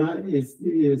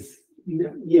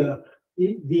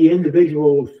the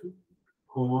individuals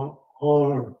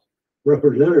are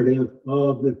representative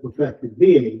of the perfected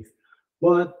beings,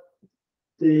 but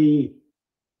the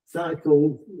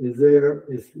cycle is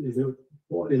a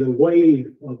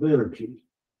wave of energy,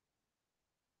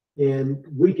 and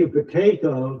we can partake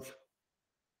of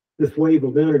this wave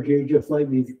of energy just like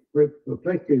these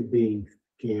perfected beings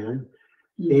can.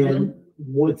 And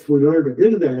once we learn to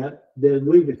do that, then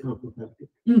we become perfected.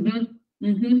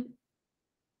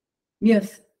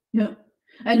 Yes, yeah.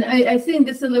 And I think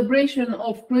the celebration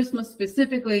of Christmas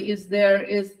specifically is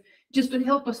just to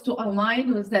help us to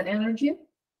align with that energy.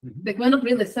 Like we're not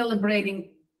really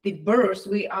celebrating the birth,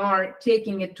 we are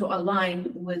taking it to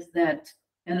align with that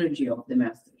energy of the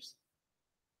masters.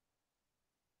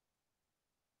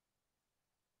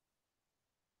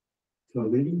 So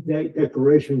the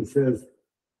declaration says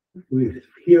we're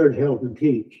here to help and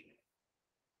teach.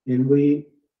 And we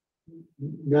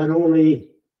not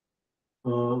only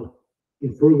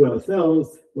improve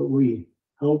ourselves, but we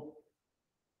help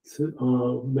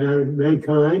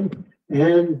mankind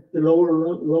and the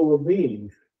lower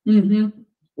beings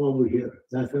while we're here.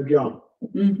 That's our job.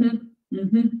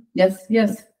 Yes,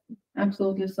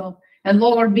 absolutely so. And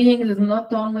lower beings is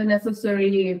not only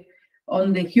necessarily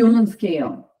on the human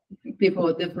scale. People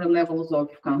with different levels of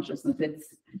consciousness.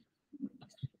 It's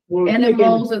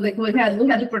animals. We had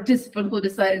a participant who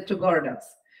decided to guard us.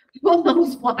 Who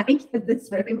knows why at this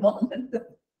very moment?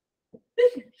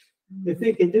 If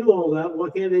they can do all that, why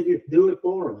can't they just do it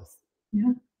for us?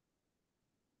 Yeah.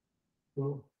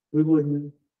 Well, we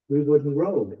wouldn't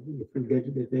grow if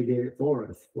they did it for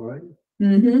us, right?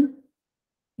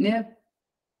 Yeah.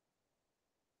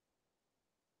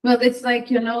 Well, it's like,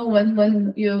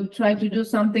 when you try to do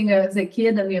something as a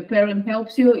kid and your parent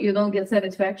helps you, you don't get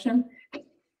satisfaction.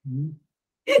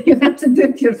 You have to do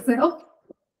it yourself.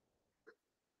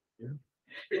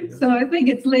 So I think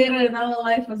it's later in our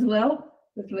life as well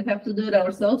that we have to do it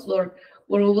ourselves, or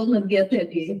we will not get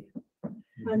any.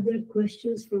 Are there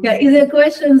questions from? Yeah, is there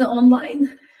questions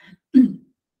online? They're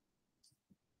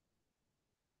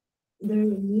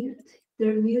mute.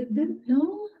 They're muted.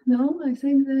 No, I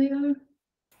think they are.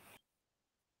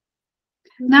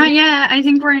 Not yet. I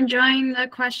think we're enjoying the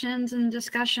questions and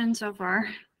discussion so far.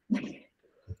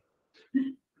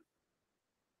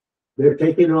 They're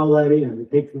taking all that in. It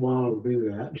takes a while to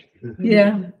do that.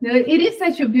 Yeah, it is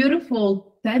such a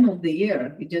beautiful time of the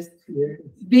year. It just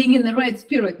being in the right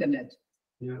spirit in it.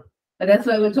 Yeah. And that's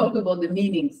why we talk about the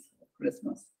meanings of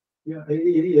Christmas. Yeah, it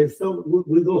is. So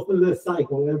we go through this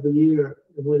cycle every year,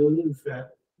 and we lose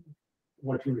that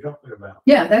what you were talking about.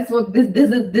 Yeah, that's what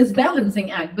this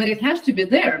balancing act, but it has to be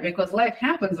there because life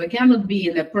happens. We cannot be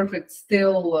in a perfect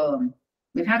still.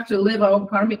 We have to live our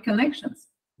karmic connections,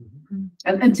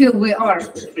 and until we are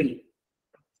free.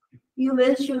 You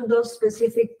mentioned those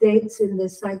specific dates in the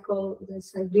cycle, the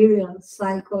sidereal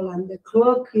cycle, and the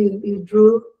clock you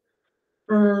drew.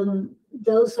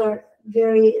 Those are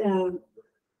very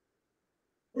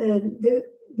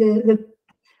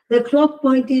the clock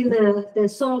pointing the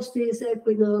solstice,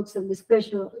 equinox, and the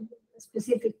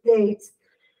specific dates.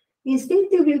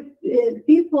 Instinctively,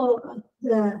 people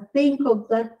think of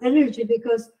that energy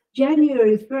because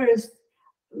January 1st.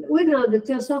 We know the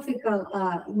Theosophical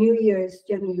New Year is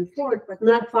January 4th, but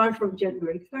not far from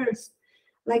January 1st.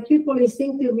 Like people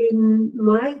instinctively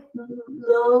might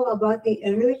know about the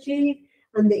energy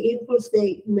and the impulse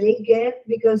they may get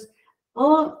because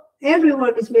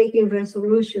everyone is making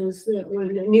resolutions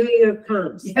when the New Year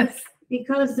comes. Yes.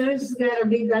 Because there's got to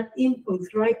be that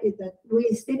impulse, right? That we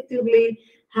instinctively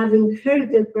have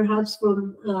inherited perhaps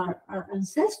from our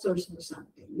ancestors or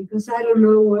something. Because I don't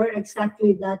know where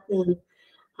exactly that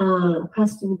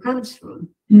custom comes from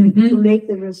to make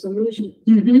the resolution.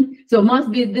 So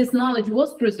must be this knowledge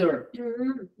was preserved.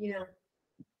 Yeah.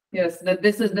 Yes, that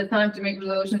this is the time to make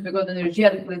resolutions because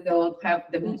energetically they'll have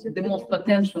the most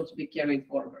potential to be carried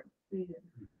forward.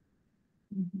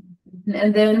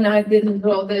 And then I didn't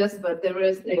draw this, but there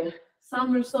is the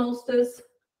summer solstice.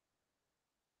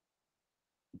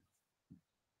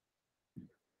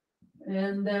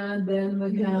 And then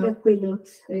we have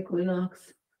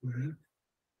equinox.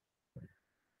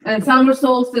 And summer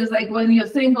solstice, like when you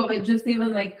think of it, just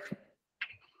even like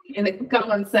in a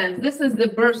common sense, this is the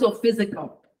birth of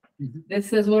physical.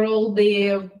 This is where all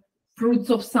the fruits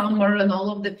of summer and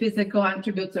all of the physical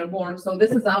attributes are born. So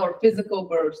this is our physical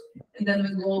birth. And then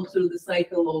we go through the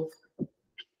cycle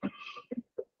of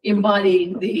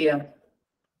embodying the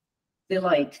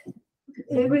light.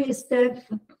 Every step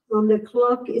on the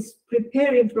clock is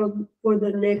preparing for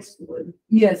the next one.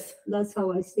 Yes. That's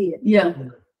how I see it. Yeah.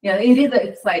 Yeah, it is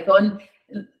a cycle. And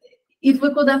if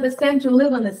we could understand to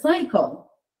live in a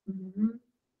cycle, it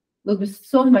would be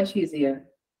so much easier.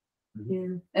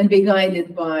 Yeah. And be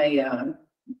guided by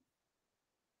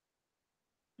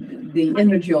the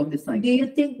energy of the cycle. Do you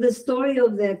think the story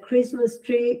of the Christmas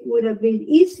tree would have been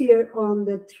easier on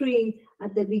the tree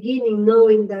at the beginning,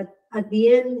 knowing that at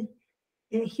the end,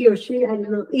 he or she, I don't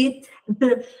know, it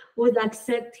would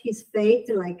accept his fate,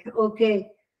 like,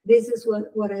 okay, this is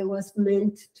what I was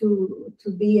meant to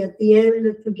be at the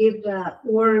end, to give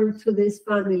warmth to this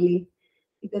family.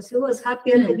 Because it was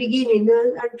happy at the beginning.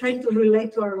 I'm trying to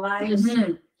relate to our lives.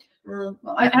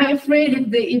 I'm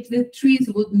afraid if the trees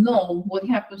would know what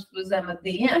happens to them at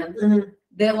the end,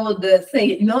 they would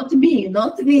say, not me,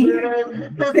 not me.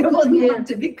 They would want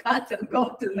to be cut and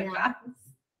go to the grass.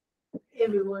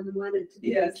 Everyone wanted to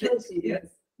be chosen.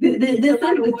 Yes. This is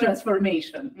the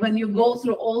transformation. When you go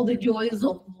through all the joys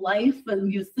of life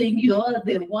and you think you're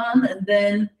the one, and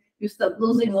then you start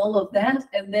losing all of that,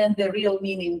 and then the real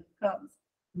meaning comes.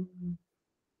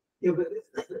 Yeah, but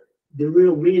the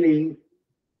real meaning,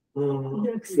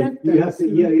 you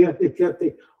have to accept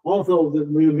it. Also, the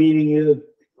real meaning is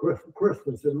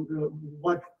Christmas and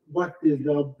what is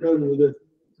done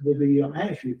with the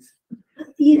ashes.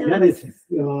 Yeah. That is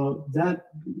that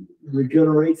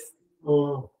regenerates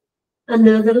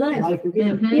another life.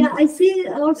 again. Yeah, I see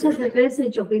also the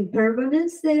message of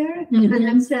impermanence there and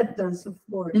acceptance, of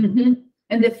course.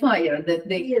 And the fire that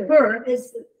the fir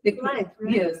is the life,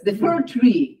 right? Yes, the fir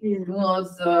tree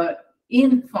was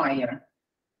in fire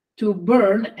to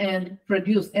burn and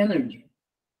produce energy.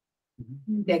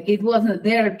 Like it wasn't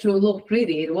there to look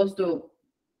pretty; it was to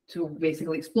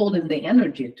basically explode in the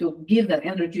energy, to give that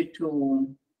energy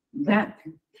to that.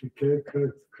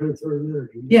 Transfer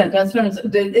energy. Yeah, transference.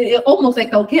 Almost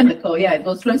like alchemical. Yeah, it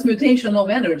was transmutation of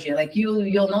energy. Like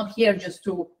you're not here just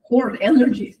to hoard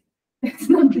energy. That's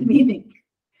not the meaning.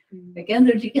 Like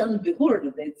energy cannot be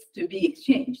hoarded; it's to be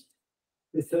exchanged.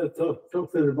 It's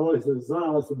something the voice of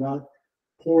Silas about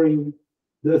pouring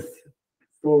this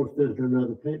source into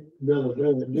another.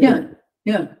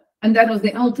 Yeah, and that was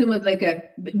the ultimate, like a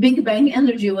Big Bang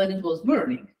energy when it was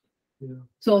burning. Yeah.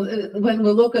 So when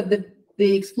we look at the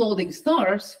exploding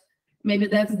stars, maybe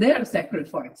that's their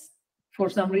sacrifice for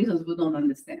some reasons we don't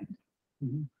understand.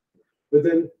 But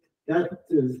then that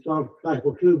is not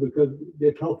cycle too, because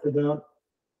they talked about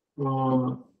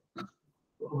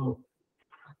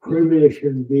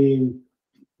cremation being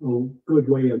a good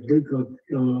way of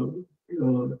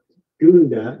doing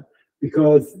that,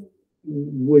 because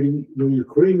when you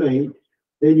cremate,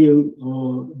 then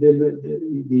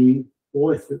the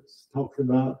voice that talks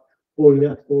about supporting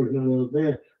that portion of the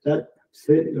man. That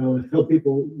some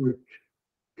people would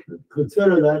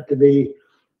consider that to be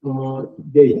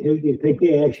they take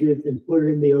the ashes and put it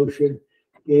in the ocean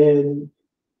and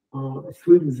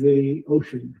sweetens the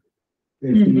ocean.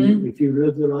 If you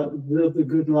live the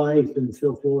good life and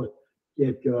so forth,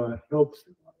 it helps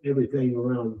everything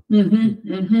around.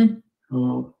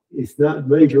 It's not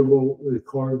measurable with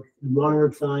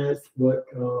modern science, but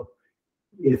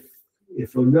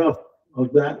if enough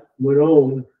of that went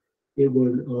on, it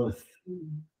would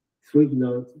sweeten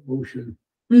the ocean.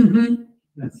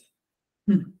 That's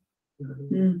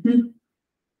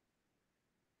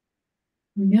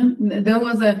Yeah, there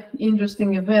was an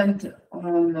interesting event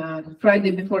on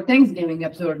Friday before Thanksgiving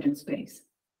observed in space.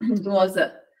 It was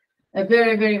a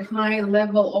very, very high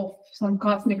level of some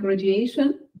cosmic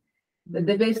radiation that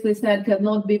they basically said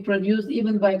cannot be produced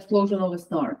even by explosion of a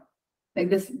star. Like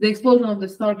this, the explosion of the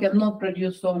star cannot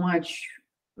produce so much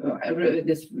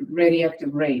this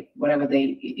radioactive ray, whatever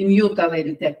in Utah they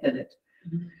detected it.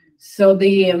 So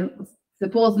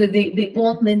supposedly the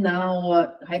only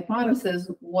now hypothesis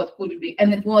what could be,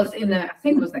 and it was in I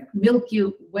think it was like Milky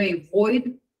Way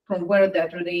void from where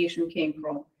that radiation came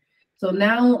from. So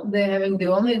now they're having the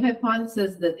only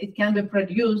hypothesis that it can be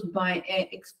produced by an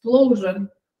explosion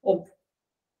of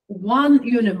one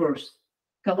universe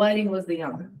colliding with the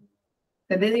other.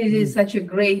 That it is such a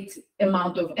great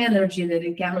amount of energy that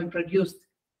it can be produced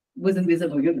with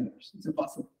invisible universe. It's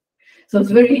impossible. So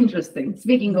it's very interesting.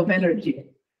 Speaking of energy,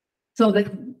 so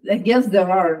that I guess there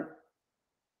are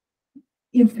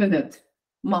infinite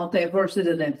multiverses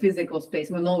in the physical space.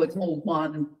 We know it's all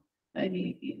one,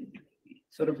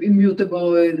 sort of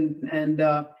immutable and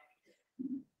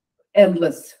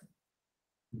endless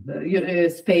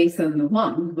space and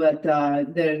one, but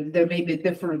there may be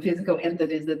different physical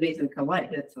entities that basically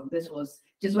collided. So this was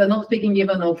just, we're not speaking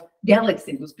even of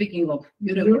galaxies, we're speaking of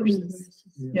universes.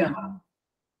 Yeah.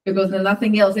 Because there's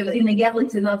nothing else in a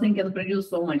galaxy, nothing can produce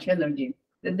so much energy.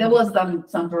 There was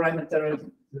some parameter,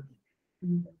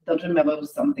 don't remember, it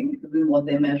was something what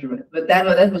they measured, but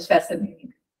that was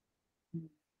fascinating.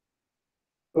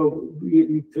 So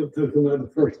you took about the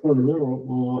first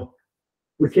fundamental.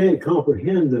 We can't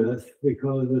comprehend this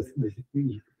because it's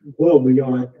well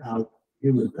beyond our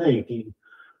human thinking.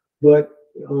 But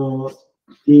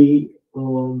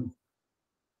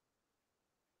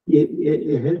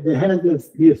it had this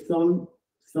be some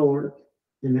sort,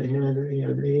 and it had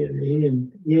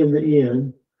in the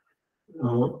end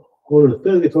on a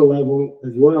physical level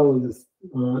as well as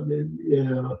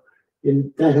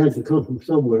and that has to come from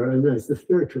somewhere, and that's the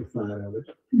spiritual side of it,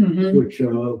 which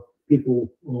people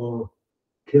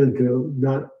tend to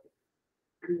not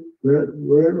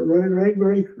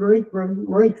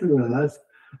recognize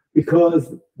because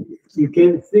you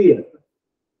can't see it.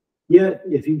 Yet,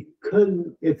 if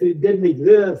it didn't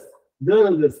exist,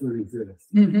 none of this would exist.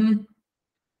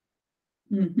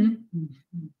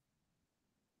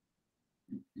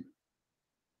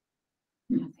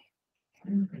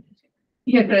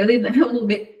 Yeah, really, I will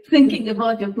be thinking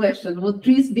about your question. Would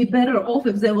trees be better off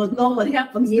if they would know what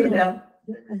happens to them?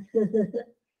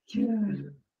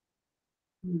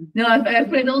 No, I'm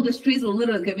afraid all these trees will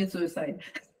literally commit suicide.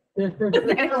 They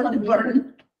will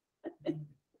burn.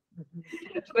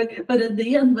 But at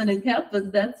the end, when it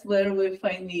happens, that's where we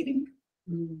find meaning.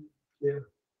 Yeah.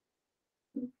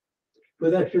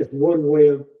 But that's just one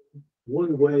way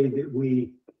that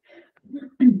we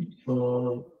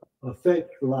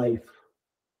affect life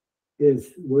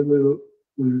is when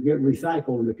we get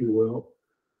recycled, if you will,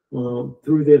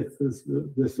 through this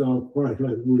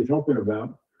process we were talking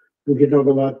about. We can talk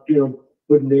about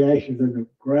putting the ashes in the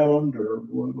ground or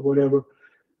whatever.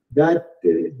 That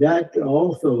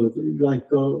also is like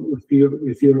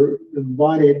if you're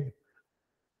embodied,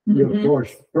 your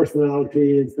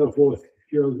personality and so forth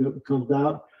comes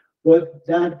out, but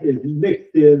that is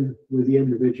mixed in with the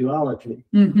individuality.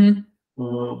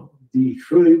 The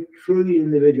true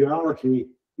individuality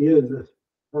is a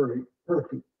perfect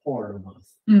part of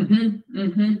us,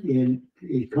 and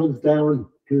it comes down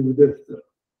to this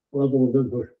level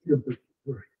of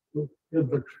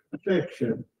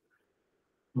imperfection.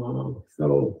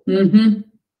 So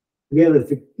again,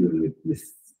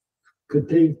 it's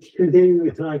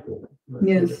continuing cycle.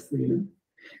 Yes.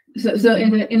 So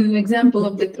in an example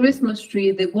of the Christmas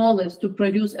tree, the goal is to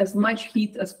produce as much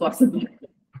heat as possible.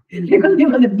 Because you're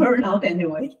going to burn out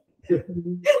anyway.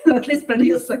 So at least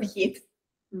produce some heat.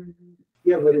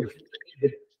 Yeah, but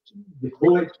the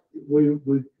point we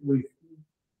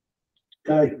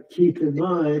got to keep in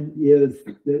mind is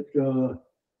that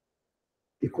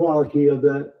the quality of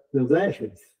those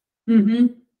ashes.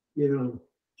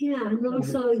 Yeah, and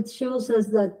also it shows us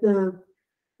that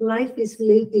life is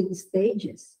lived in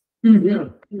stages.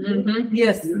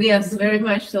 Yes, yes, very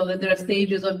much so, that there are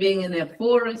stages of being in a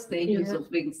forest, stages Yeah.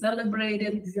 of being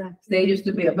celebrated, Exactly. stages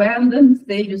to be abandoned,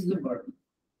 stages to burn.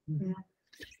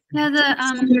 Yeah,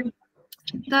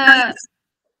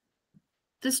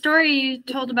 the story you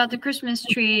told about the Christmas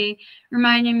tree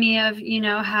reminded me of,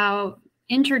 how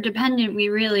interdependent we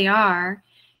really are,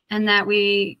 and that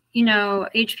we,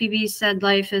 HPB said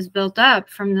life is built up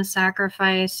from the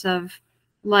sacrifice of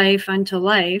life unto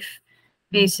life,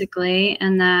 basically,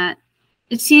 and that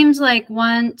it seems like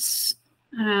once,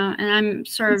 and I'm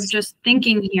sort of just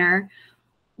thinking here,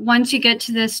 once you get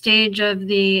to this stage of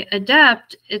the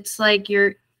adept, it's like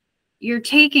you're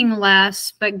taking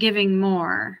less but giving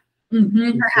more.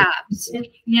 Perhaps,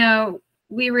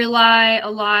 we rely a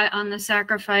lot on the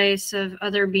sacrifice of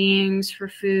other beings for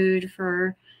food,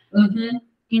 for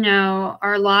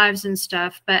our lives and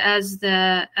stuff. But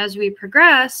as we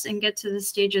progress and get to the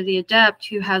stage of the adept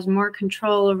who has more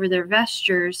control over their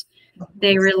vestures,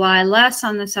 they rely less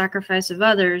on the sacrifice of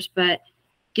others, but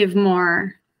give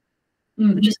more,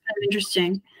 which is kind of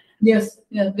interesting. Yes,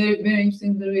 yeah, very, very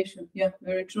interesting observation. Yeah,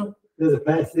 very true. There's a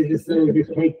passage that says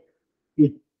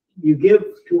you give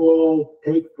to all,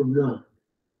 take from none.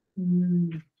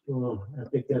 Well, I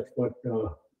think that's what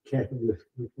Kathy was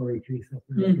referring to,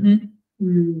 something like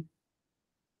that.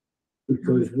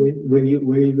 Because when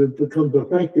you become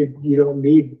perfected, you don't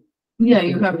need. Yeah,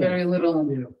 you have very little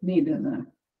need in that.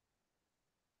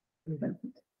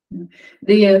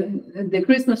 The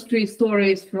Christmas tree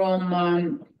stories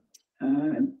from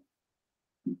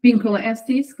Pinkola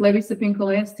Estes, Clarissa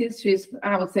Pinkola Estes. She's,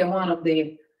 I would say, one of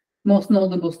the most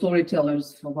notable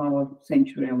storytellers of our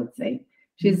century, I would say.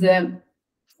 She's a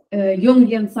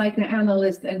Jungian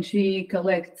psychoanalyst, and she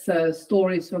collects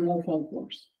stories from all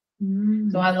folklores.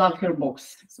 So I love her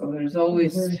books. So there's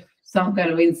always some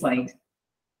kind of insight.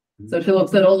 So she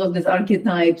looks at all of these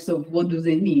archetypes of what do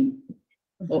they mean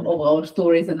of our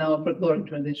stories and our folkloric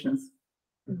traditions.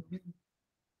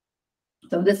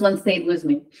 So this one stayed with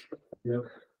me.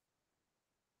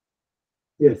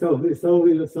 Yeah, so it's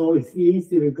always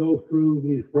easy to go through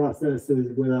these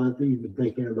processes without even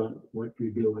thinking about what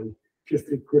you're doing.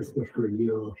 Just a Christmas tree,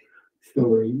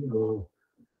 story. You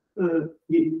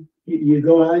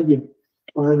go out, you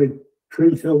find a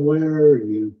tree somewhere,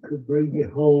 you could bring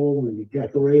it home, and you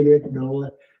decorate it, and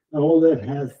all that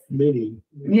has meaning.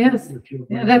 Yes,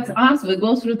 yeah, that's awesome. We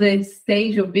go through the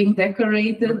stage of being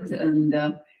decorated, and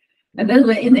then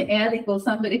we're in the attic, or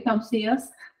somebody come see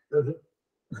us.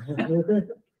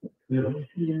 Yeah.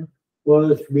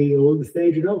 Well, it's being on the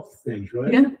stage and off the stage,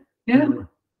 right? Yeah.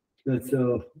 That's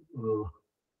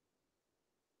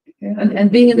and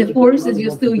being in the forest as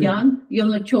you're still young, you're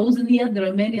not chosen yet. There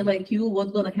are many like you.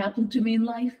 What's going to happen to me in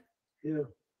life? Yeah.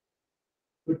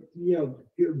 But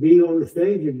being on the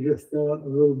stage is just a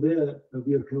little bit of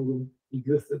your total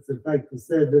existence. In fact, it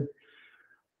said that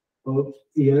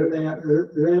the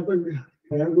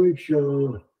average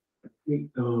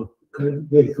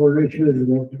the correlation is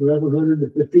about 1,100 to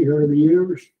 1,500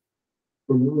 years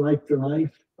from life to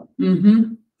life.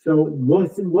 So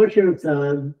most of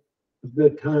the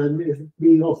time is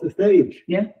being off the stage.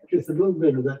 Yeah. Just a little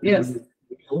bit of that. Yes.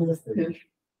 On the stage.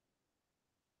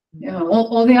 Yeah.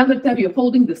 All the other time you're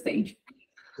holding the stage.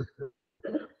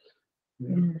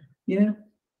 Yeah.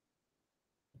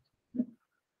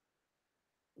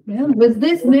 Well, with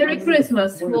this, Merry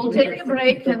Christmas. We'll take a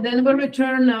break and then we'll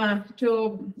return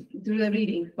to the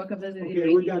reading. Okay,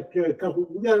 we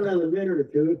got another minute or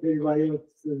two if anybody else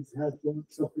has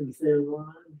something to say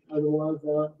online. Otherwise,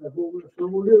 that's what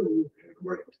we'll do. We'll take a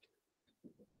break.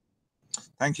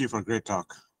 Thank you for a great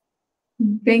talk.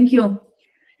 Thank you.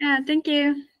 Yeah, thank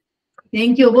you.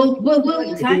 Thank you. We'll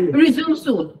resume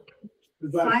soon.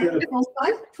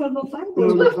 5:05?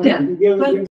 12:05? Yeah.